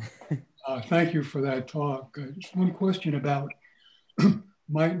perfectly. Thank you for that talk. Just one question about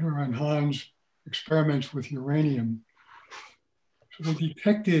Meitner and Hahn's experiments with uranium. So they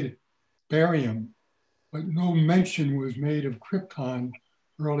detected barium, but no mention was made of krypton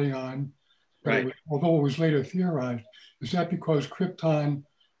early on, right? Although it was later theorized. Is that because krypton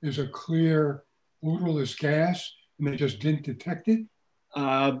is a clear odorless gas and they just didn't detect it?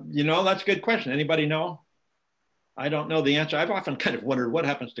 That's a good question. Anybody know? I don't know the answer. I've often kind of wondered what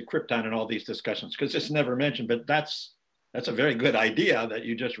happens to krypton in all these discussions, because it's never mentioned, but that's a very good idea that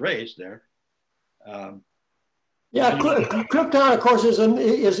you just raised there. Krypton, of course, is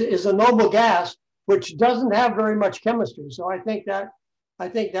a noble gas, which doesn't have very much chemistry. So I think that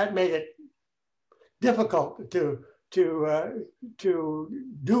made it difficult to do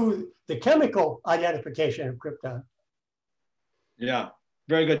the chemical identification of krypton. Yeah,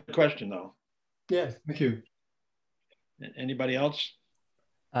 very good question, though. Yes. Thank you. Anybody else?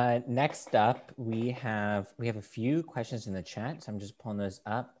 Next up, we have a few questions in the chat, so I'm just pulling those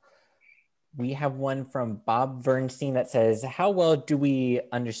up. We have one from Bob Bernstein that says, how well do we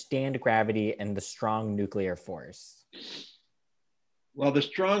understand gravity and the strong nuclear force? Well, the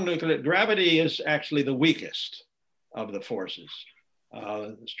strong nuclear, gravity is actually the weakest of the forces.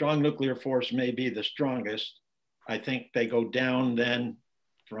 The strong nuclear force may be the strongest. I think they go down then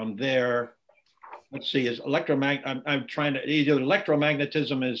from there. Let's see, is either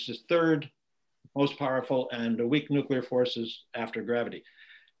electromagnetism is the third most powerful, and the weak nuclear forces after gravity.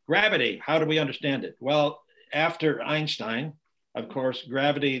 Gravity, how do we understand it? Well, after Einstein, of course,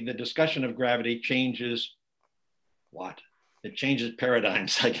 gravity, the discussion of gravity changes what? It changes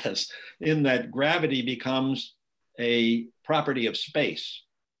paradigms, I guess, in that gravity becomes a property of space,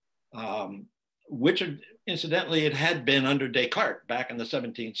 which incidentally it had been under Descartes back in the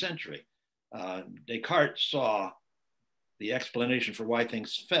 17th century. Descartes saw the explanation for why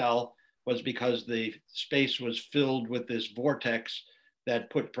things fell was because the space was filled with this vortex that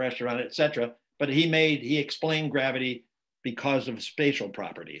put pressure on it, etc. But he explained gravity because of spatial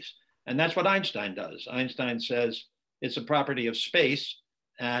properties. And that's what Einstein does. Einstein says it's a property of space.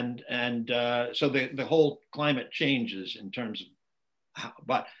 And so the whole climate changes in terms of how,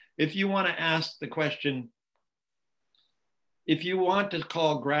 but if you want to ask the question, if you want to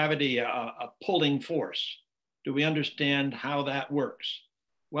call gravity a pulling force, do we understand how that works?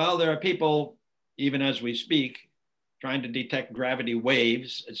 Well, there are people, even as we speak, trying to detect gravity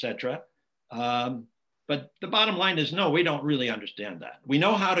waves, etc. But the bottom line is no, we don't really understand that. We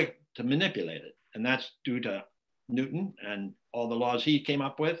know how to to manipulate it. And that's due to Newton and all the laws he came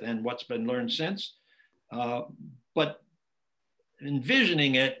up with and what's been learned since. But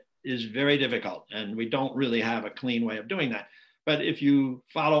envisioning it is very difficult, and we don't really have a clean way of doing that. But if you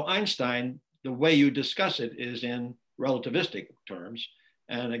follow Einstein, the way you discuss it is in relativistic terms.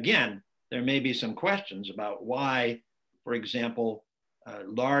 And again, there may be some questions about why, for example,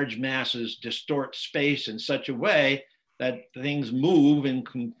 large masses distort space in such a way that things move in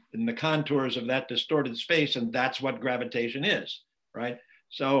the contours of that distorted space, and that's what gravitation is, right?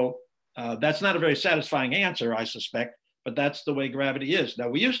 So that's not a very satisfying answer, I suspect, but that's the way gravity is. Now,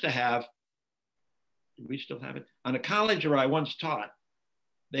 we used to have, do we still have it? On a college where I once taught,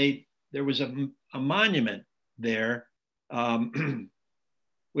 there was a monument there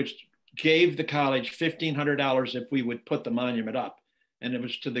which gave the college $1,500 if we would put the monument up. And it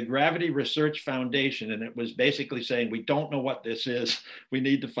was to the Gravity Research Foundation. And it was basically saying, we don't know what this is. We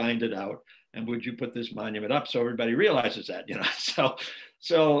need to find it out. And would you put this monument up so everybody realizes that, you know?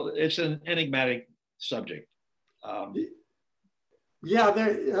 So it's an enigmatic subject. Yeah,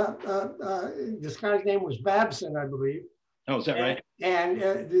 this guy's name was Babson, I believe. Oh, is that right? And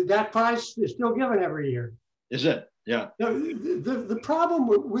that prize is still given every year. Is it? Yeah. The problem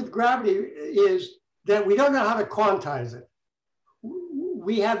with gravity is that we don't know how to quantize it.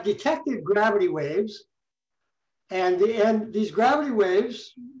 We have detected gravity waves, and these gravity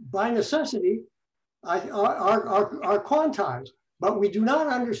waves, by necessity, are quantized, but we do not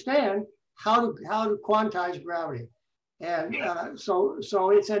understand how to quantize gravity. And so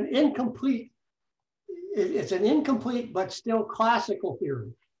it's an incomplete but still classical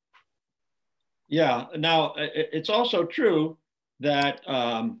theory. Yeah. Now, it's also true that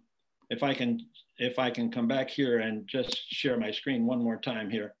if I can come back here and just share my screen one more time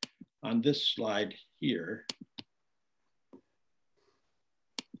here on this slide here.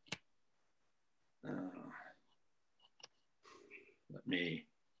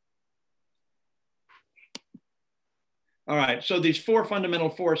 All right, so these four fundamental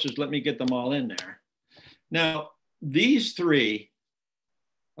forces, let me get them all in there. Now, these three,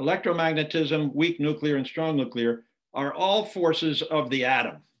 electromagnetism, weak nuclear, and strong nuclear, are all forces of the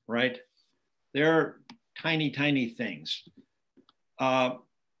atom, right? They're tiny, tiny things.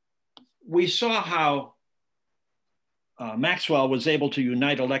 We saw how Maxwell was able to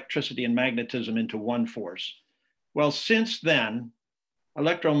unite electricity and magnetism into one force. Well, since then,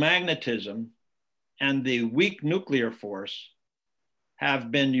 electromagnetism and the weak nuclear force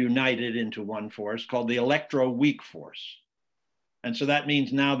have been united into one force called the electroweak force. And so that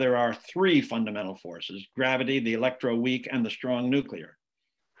means now there are three fundamental forces: gravity, the electroweak, and the strong nuclear.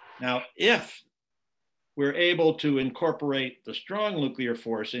 Now, if we're able to incorporate the strong nuclear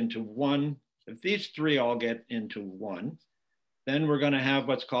force into one, if these three all get into one, then we're going to have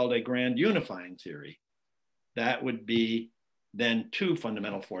what's called a grand unifying theory. That would be then two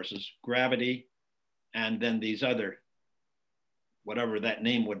fundamental forces, gravity, and then these other, whatever that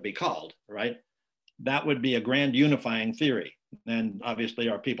name would be called, right? That would be a grand unifying theory. And obviously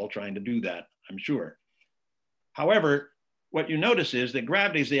are people trying to do that, I'm sure. However, what you notice is that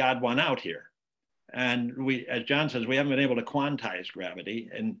gravity is the odd one out here. And we, as John says, we haven't been able to quantize gravity.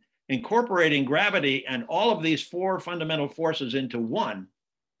 And incorporating gravity and all of these four fundamental forces into one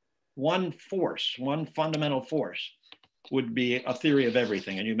force, one fundamental force, would be a theory of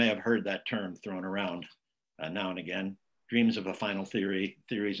everything. And you may have heard that term thrown around now and again: dreams of a final theory,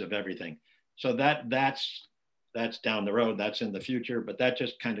 theories of everything. So that's down the road, that's in the future, but that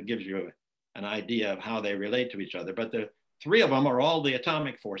just kind of gives you an idea of how they relate to each other. But the three of them are all the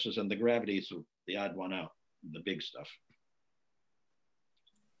atomic forces, and the gravity is the odd one out, the big stuff.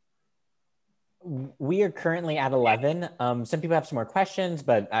 We are currently at 11. Some people have some more questions,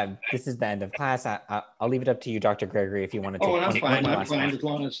 but this is the end of class. I'll leave it up to you, Dr. Gregory, if you want to take I'm fine. I'm fine. As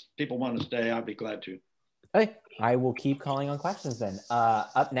long as people want to stay, I'll be glad to. Okay, I will keep calling on questions then.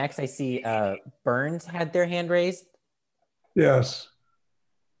 Up next, I see Burns had their hand raised. Yes.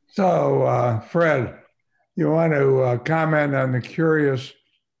 So, Fred, you want to comment on the curious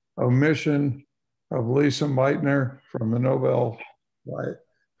omission of Lisa Meitner from the Nobel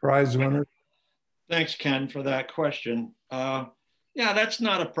Prize winner? Thanks, Ken, for that question. Yeah, that's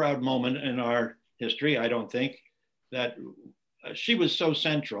not a proud moment in our history, I don't think, that she was so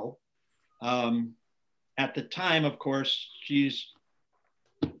central. At the time, of course, she's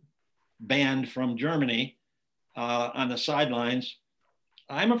banned from Germany on the sidelines.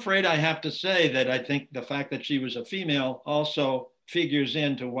 I'm afraid I have to say that I think the fact that she was a female also figures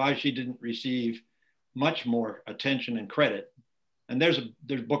into why she didn't receive much more attention and credit. And there's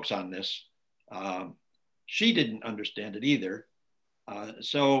books on this. She didn't understand it either.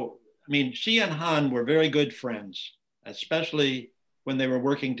 So mean, she and Hahn were very good friends, especially when they were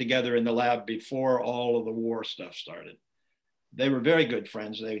working together in the lab before all of the war stuff started. They were very good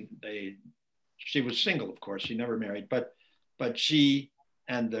friends. She was single, of course. She never married, but she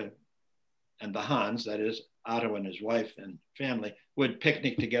and the Hans, that is Otto and his wife and family, would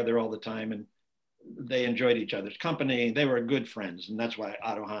picnic together all the time, and they enjoyed each other's company. They were good friends, and that's why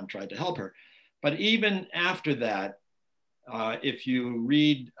Otto Hahn tried to help her. But even after that, if you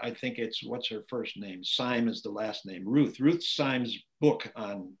read, I think it's, what's her first name? Syme is the last name, Ruth Syme's book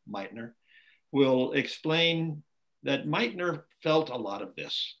on Meitner will explain that Meitner felt a lot of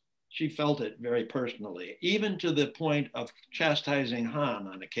this. She felt it very personally, even to the point of chastising Hahn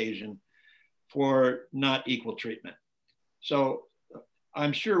on occasion for not equal treatment. So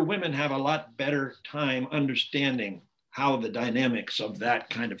I'm sure women have a lot better time understanding how the dynamics of that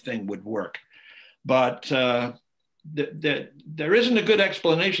kind of thing would work. But there isn't a good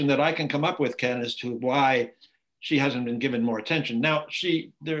explanation that I can come up with, Ken, as to why she hasn't been given more attention. Now,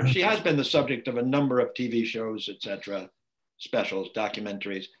 she has been the subject of a number of TV shows, et cetera, specials,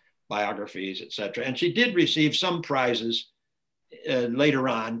 documentaries, biographies, et cetera. And she did receive some prizes later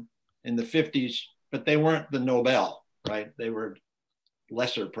on in the 50s, but they weren't the Nobel, right? They were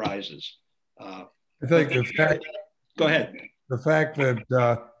lesser prizes. I think go ahead. The fact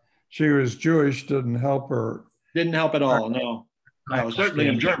that she was Jewish didn't help her. Didn't help at all, no. No, certainly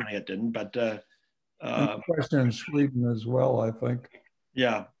in Germany it didn't, but question in Sweden as well, I think.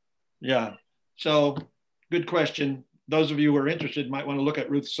 Yeah. So good question. Those of you who are interested might want to look at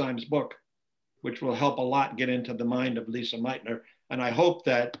Ruth Syme's book, which will help a lot get into the mind of Lisa Meitner. And I hope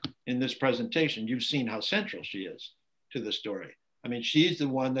that in this presentation, you've seen how central she is to the story. I mean, she's the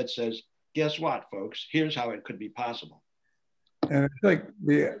one that says, guess what, folks? Here's how it could be possible. And I think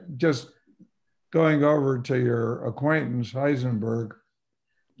just going over to your acquaintance, Heisenberg.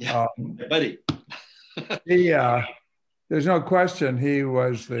 Yeah, buddy. There's no question he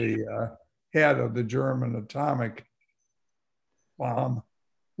was the head of the German atomic bomb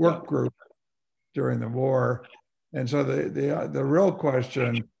work group during the war. And so the real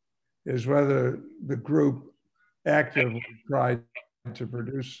question is whether the group actively tried to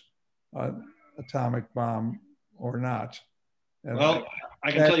produce an atomic bomb or not. And well,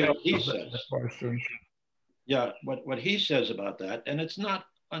 I can tell you what he says. Question. Yeah, what he says about that, and it's not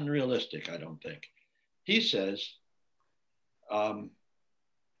unrealistic, I don't think. He says,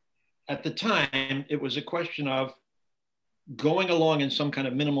 at the time, it was a question of going along in some kind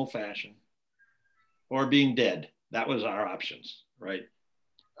of minimal fashion or being dead. That was our options, right?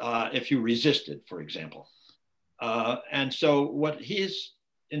 If you resisted, for example. And so what his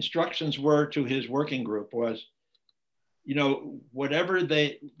instructions were to his working group was, you know, whenever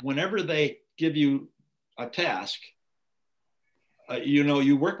they give you a task, you know,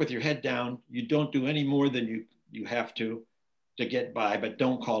 you work with your head down, you don't do any more than you have to get by, but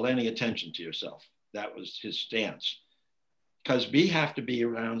don't call any attention to yourself. That was his stance. Because we have to be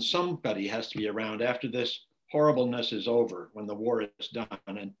around, somebody has to be around after this horribleness is over, when the war is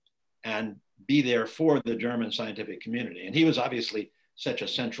done, and be there for the German scientific community. And he was obviously such a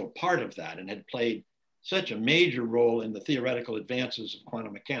central part of that and had played such a major role in the theoretical advances of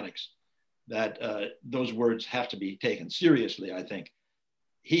quantum mechanics that those words have to be taken seriously, I think.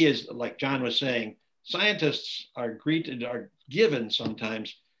 He is, like John was saying, scientists are given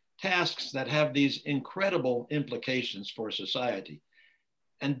sometimes tasks that have these incredible implications for society.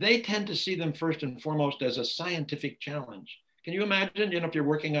 And they tend to see them first and foremost as a scientific challenge. Can you imagine, you know, if you're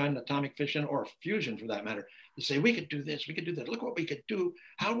working on atomic fission or fusion for that matter, you say, we could do this, we could do that. Look what we could do.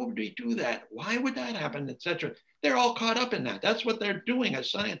 How would we do that? Why would that happen, et cetera? They're all caught up in that. That's what they're doing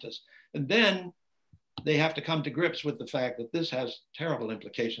as scientists. And then they have to come to grips with the fact that this has terrible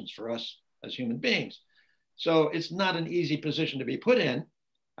implications for us as human beings. So it's not an easy position to be put in.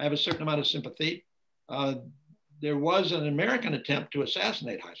 I have a certain amount of sympathy. There was an American attempt to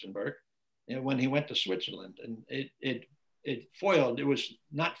assassinate Heisenberg when he went to Switzerland, and it foiled. It was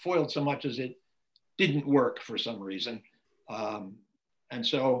not foiled so much as it didn't work for some reason. And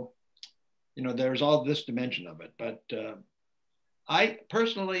so, you know, there's all this dimension of it. But I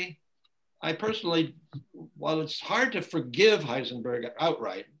personally, while it's hard to forgive Heisenberg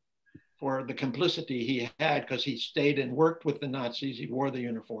outright for the complicity he had, because he stayed and worked with the Nazis, he wore the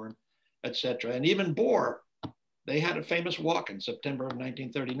uniform, et cetera. And even Bohr, they had a famous walk in September of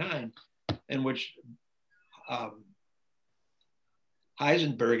 1939 in which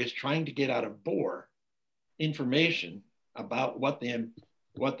Heisenberg is trying to get out of Bohr information about what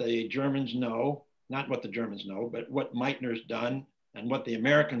the Germans know, not what the Germans know, but what Meitner's done and what the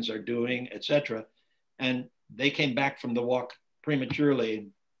Americans are doing, et cetera. And they came back from the walk prematurely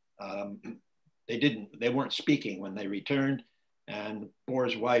they weren't speaking when they returned, and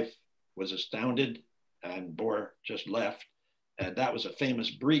Bohr's wife was astounded, and Bohr just left. And that was a famous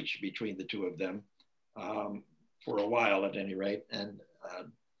breach between the two of them for a while at any rate. And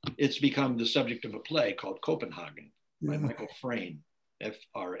it's become the subject of a play called Copenhagen by Michael Frayn,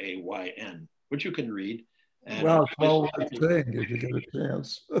 F-R-A-Y-N, which you can read. And well, it's well worth seeing if you get a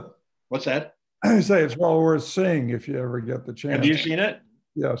chance. What's that? I say it's well worth seeing if you ever get the chance. Have you seen it?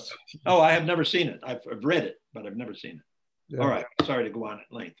 Yes. Oh, I have never seen it. I've read it, but I've never seen it. Yeah. All right. Sorry to go on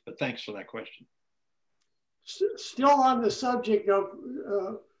at length, but thanks for that question. Still on the subject of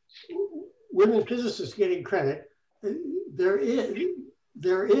women physicists getting credit, there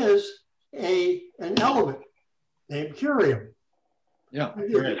is an element named curium. Yeah,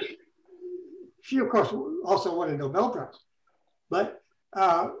 there is. She, of course, also won a Nobel Prize. But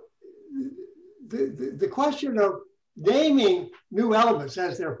the question of naming new elements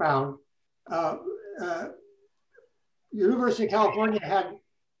as they're found, University of California had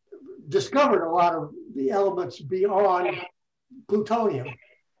discovered a lot of the elements beyond plutonium.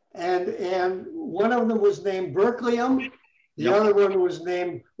 And one of them was named berkelium. The other one was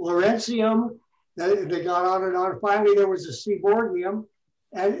named lawrencium. They got on and on. Finally, there was a seaborgium.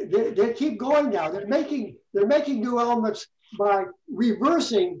 And they keep going now. They're making new elements by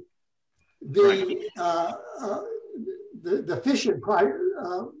reversing the fission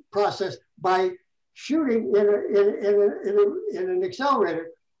process by shooting in an accelerator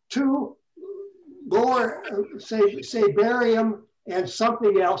to lower, say barium and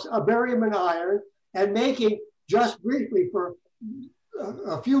something else, barium and iron, and making just briefly for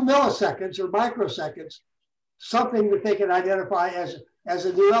a few milliseconds or microseconds something that they can identify as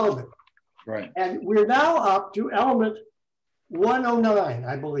a new element. Right. And we're now up to element 109,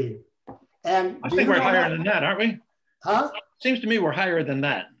 I believe. And I think we're higher than that, aren't we? Huh? Seems to me we're higher than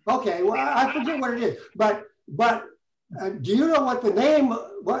that. Okay, well, I forget what it is, but do you know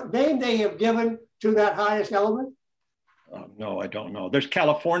what name they have given to that highest element? No, I don't know. There's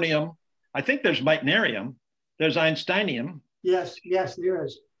californium. I think there's meitnerium. There's einsteinium. Yes, there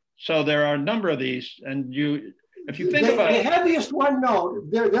is. So there are a number of these, and if you think about the heaviest one known,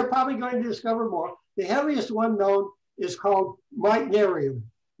 they're probably going to discover more. The heaviest one known is called meitnerium.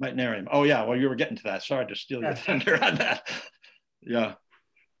 Meitnerium. Oh yeah, well you were getting to that. Sorry to steal your thunder on that. Yeah.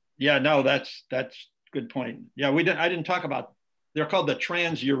 No, that's good point. Yeah, I didn't talk about. They're called the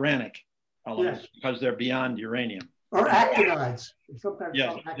transuranic elements because they're beyond uranium. Or actinides. Sometimes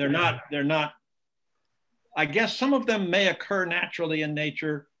they're not. I guess some of them may occur naturally in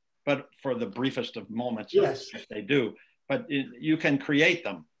nature, but for the briefest of moments, they do. But you can create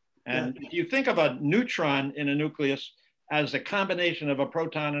them. And if you think of a neutron in a nucleus as a combination of a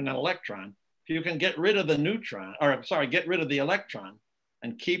proton and an electron, if you can get rid of the electron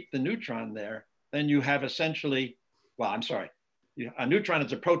and keep the neutron there, then you have essentially, a neutron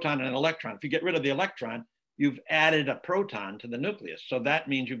is a proton and an electron. If you get rid of the electron, you've added a proton to the nucleus. So that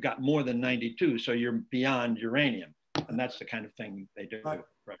means you've got more than 92. So you're beyond uranium. And that's the kind of thing they do. Right.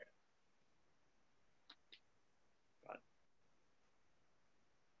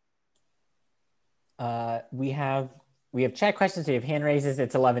 We have chat questions. We have hand raises.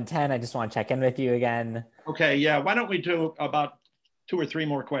 It's 11:10. I just want to check in with you again. Okay. Yeah. Why don't we do about 2 or 3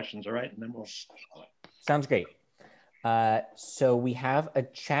 more questions? All right. And then we'll. Sounds great. So we have a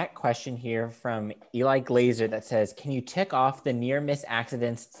chat question here from Eli Glazer that says, can you tick off the near miss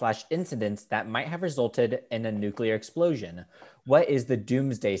accidents/incidents that might have resulted in a nuclear explosion? What is the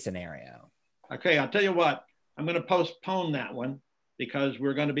doomsday scenario? Okay, I'll tell you what, I'm going to postpone that one because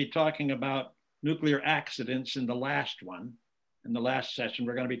we're going to be talking about nuclear accidents in the last session.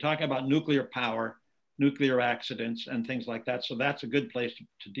 We're going to be talking about nuclear power, nuclear accidents, and things like that. So that's a good place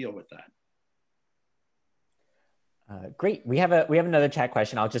to deal with that. Great. We have another chat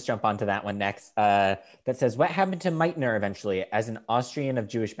question. I'll just jump onto that one next. That says, what happened to Meitner eventually as an Austrian of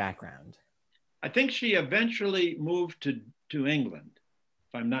Jewish background? I think she eventually moved to England,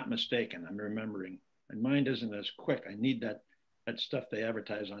 if I'm not mistaken. I'm remembering. My mind isn't as quick. I need that stuff they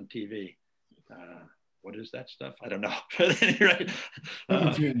advertise on TV. What is that stuff? I don't know. Right?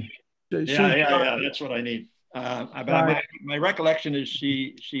 Yeah. That's what I need. But my recollection is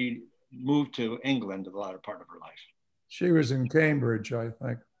she moved to England the latter part of her life. She was in Cambridge, I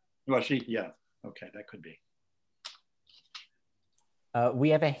think. Well, okay, that could be.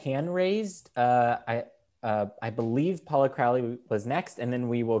 We have a hand raised. I believe Paula Crowley was next, and then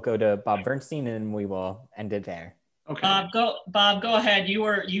we will go to Bob Bernstein, and we will end it there. Okay. Bob, go ahead.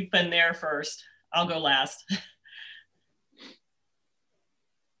 You've been there first. I'll go last.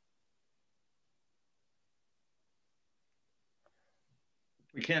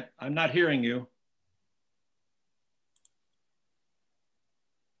 We can't, I'm not hearing you.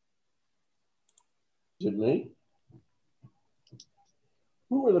 Is it me?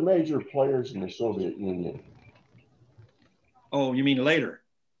 Who were the major players in the Soviet Union? Oh, you mean later?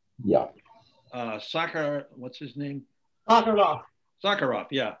 Yeah. What's his name? Sakharov. Sakharov,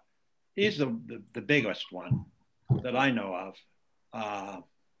 yeah. He's the biggest one that I know of.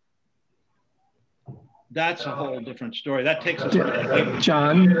 That's a whole different story. That takes us to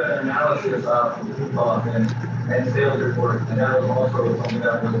John. Analysis and sales report, and that was also something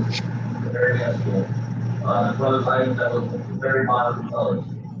that was very useful. One of those items that was very modern colors.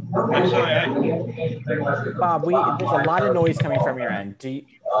 I'm sorry. Bob, there's a lot of noise coming from your end.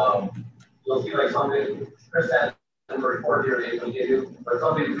 You'll see like something, Chris had a report here that he gave you, but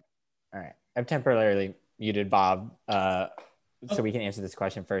something. All right, I've temporarily muted Bob, so we can answer this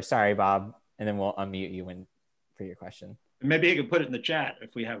question first. Sorry, Bob, and then we'll unmute you for your question. Maybe you can put it in the chat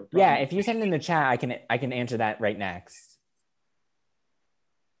if we have a problem. Yeah, if you send it in the chat, I can answer that right next.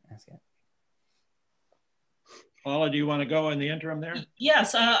 That's good. Paula, do you want to go in the interim there?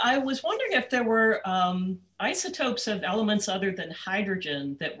 Yes, I was wondering if there were isotopes of elements other than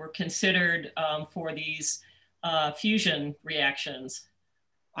hydrogen that were considered for these fusion reactions.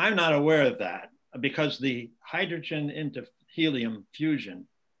 I'm not aware of that because the hydrogen into helium fusion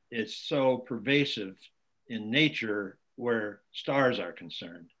is so pervasive in nature where stars are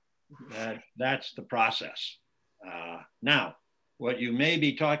concerned. That's the process. Now, what you may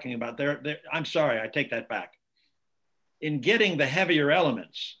be talking about there, I'm sorry, I take that back. In getting the heavier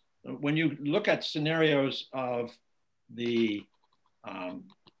elements, when you look at scenarios of the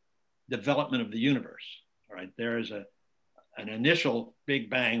development of the universe, all right, there is an initial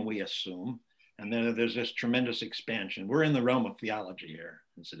Big Bang, we assume, and then there's this tremendous expansion. We're in the realm of theology here,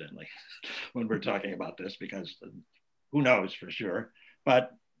 incidentally, when we're talking about this, because who knows for sure.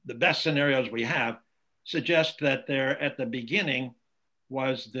 But the best scenarios we have suggest that there at the beginning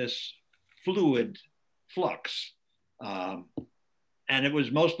was this fluid flux. And it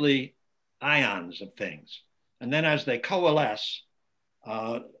was mostly ions of things. And then as they coalesce,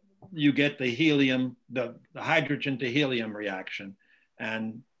 you get the helium, the hydrogen to helium reaction.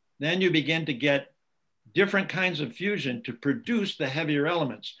 And then you begin to get different kinds of fusion to produce the heavier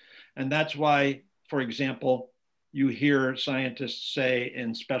elements. And that's why, for example, you hear scientists say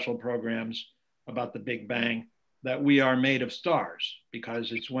in special programs about the Big Bang that we are made of stars,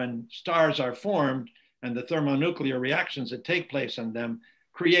 because it's when stars are formed and the thermonuclear reactions that take place in them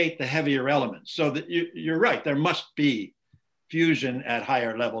create the heavier elements. So that you're right, there must be fusion at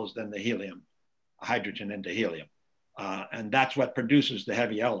higher levels than the helium, hydrogen into helium. And that's what produces the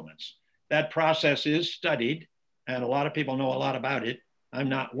heavy elements. That process is studied, and a lot of people know a lot about it. I'm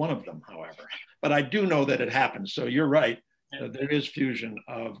not one of them, however, but I do know that it happens. So you're right, there is fusion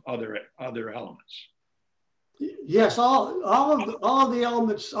of other elements. Yes, all of the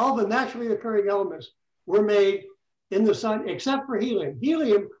elements, all the naturally occurring elements were made in the sun, except for helium.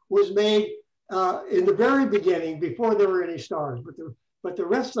 Helium was made in the very beginning before there were any stars, but the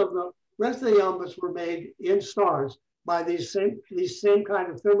rest of the elements were made in stars by these same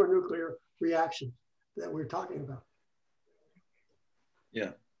kind of thermonuclear reactions that we're talking about.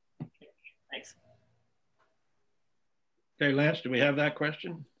 Yeah. Thanks. Okay, Lance, do we have that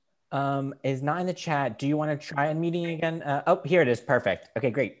question? Is not in the chat. Do you want to try unmuting again? Oh, here it is. Perfect.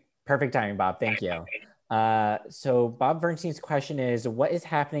 Okay, great. Perfect timing, Bob. Thank you. So Bob Bernstein's question is, what is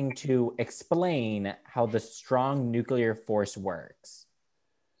happening to explain how the strong nuclear force works?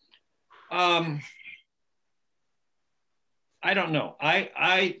 I don't know.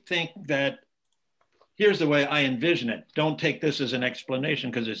 I think that here's the way I envision it. Don't take this as an explanation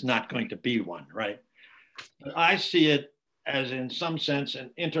because it's not going to be one, right? But I see it as, in some sense,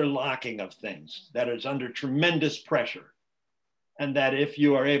 an interlocking of things that is under tremendous pressure. And that if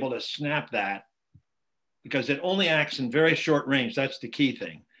you are able to snap that, because it only acts in very short range, that's the key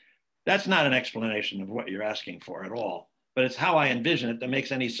thing. That's not an explanation of what you're asking for at all, but it's how I envision it that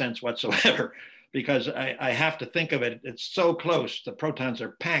makes any sense whatsoever, because I have to think of it, it's so close, the protons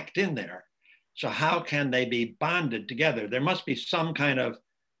are packed in there. So how can they be bonded together? There must be some kind of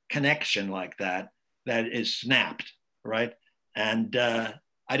connection like that that is snapped, right? And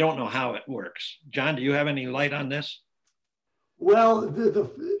I don't know how it works. John, do you have any light on this? Well, the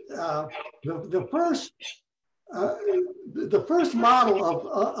first model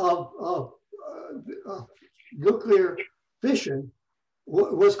of nuclear fission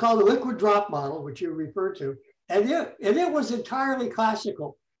was called the liquid drop model, which you referred to, and it was entirely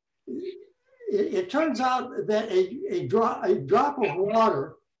classical. It turns out that a drop of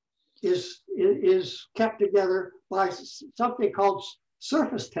water is kept together by something called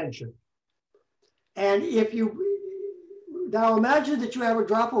surface tension. And if you, now imagine that you have a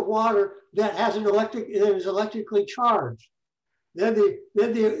drop of water that has an that is electrically charged. Then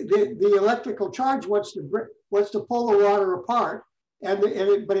the electrical charge wants to pull the water apart,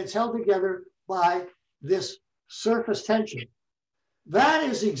 but it's held together by this surface tension. That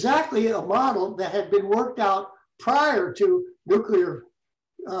is exactly a model that had been worked out prior to nuclear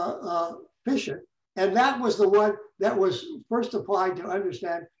fission. And that was the one that was first applied to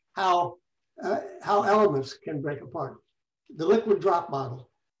understand how elements can break apart. The liquid drop model.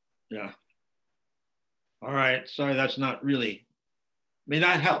 Yeah. All right. Sorry, that's not really, I mean,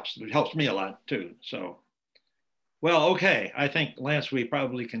 that helps. It helps me a lot too. So, well, okay. I think, Lance, we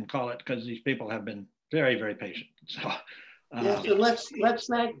probably can call it because these people have been very, very patient. So, yes, and let's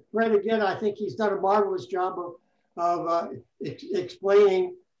thank Fred again. I think he's done a marvelous job of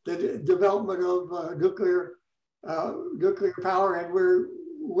explaining the development of nuclear power, and we're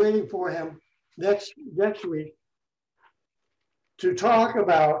waiting for him next week to talk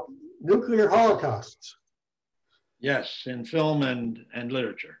about nuclear holocausts. Yes, in film and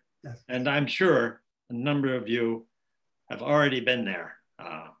literature. Yes. And I'm sure a number of you have already been there.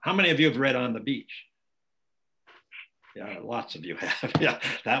 How many of you have read On the Beach? Yeah, lots of you have. Yeah,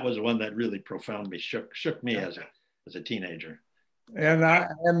 that was one that really profoundly shook me as a teenager. And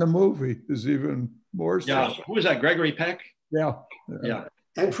the movie is even more so. Yeah, who was that? Gregory Peck? Yeah. Yeah.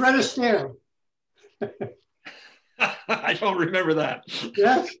 And Fred Astaire. I don't remember that.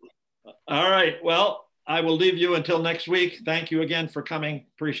 Yes. All right. Well, I will leave you until next week. Thank you again for coming.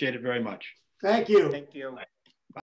 Appreciate it very much. Thank you. Thank you.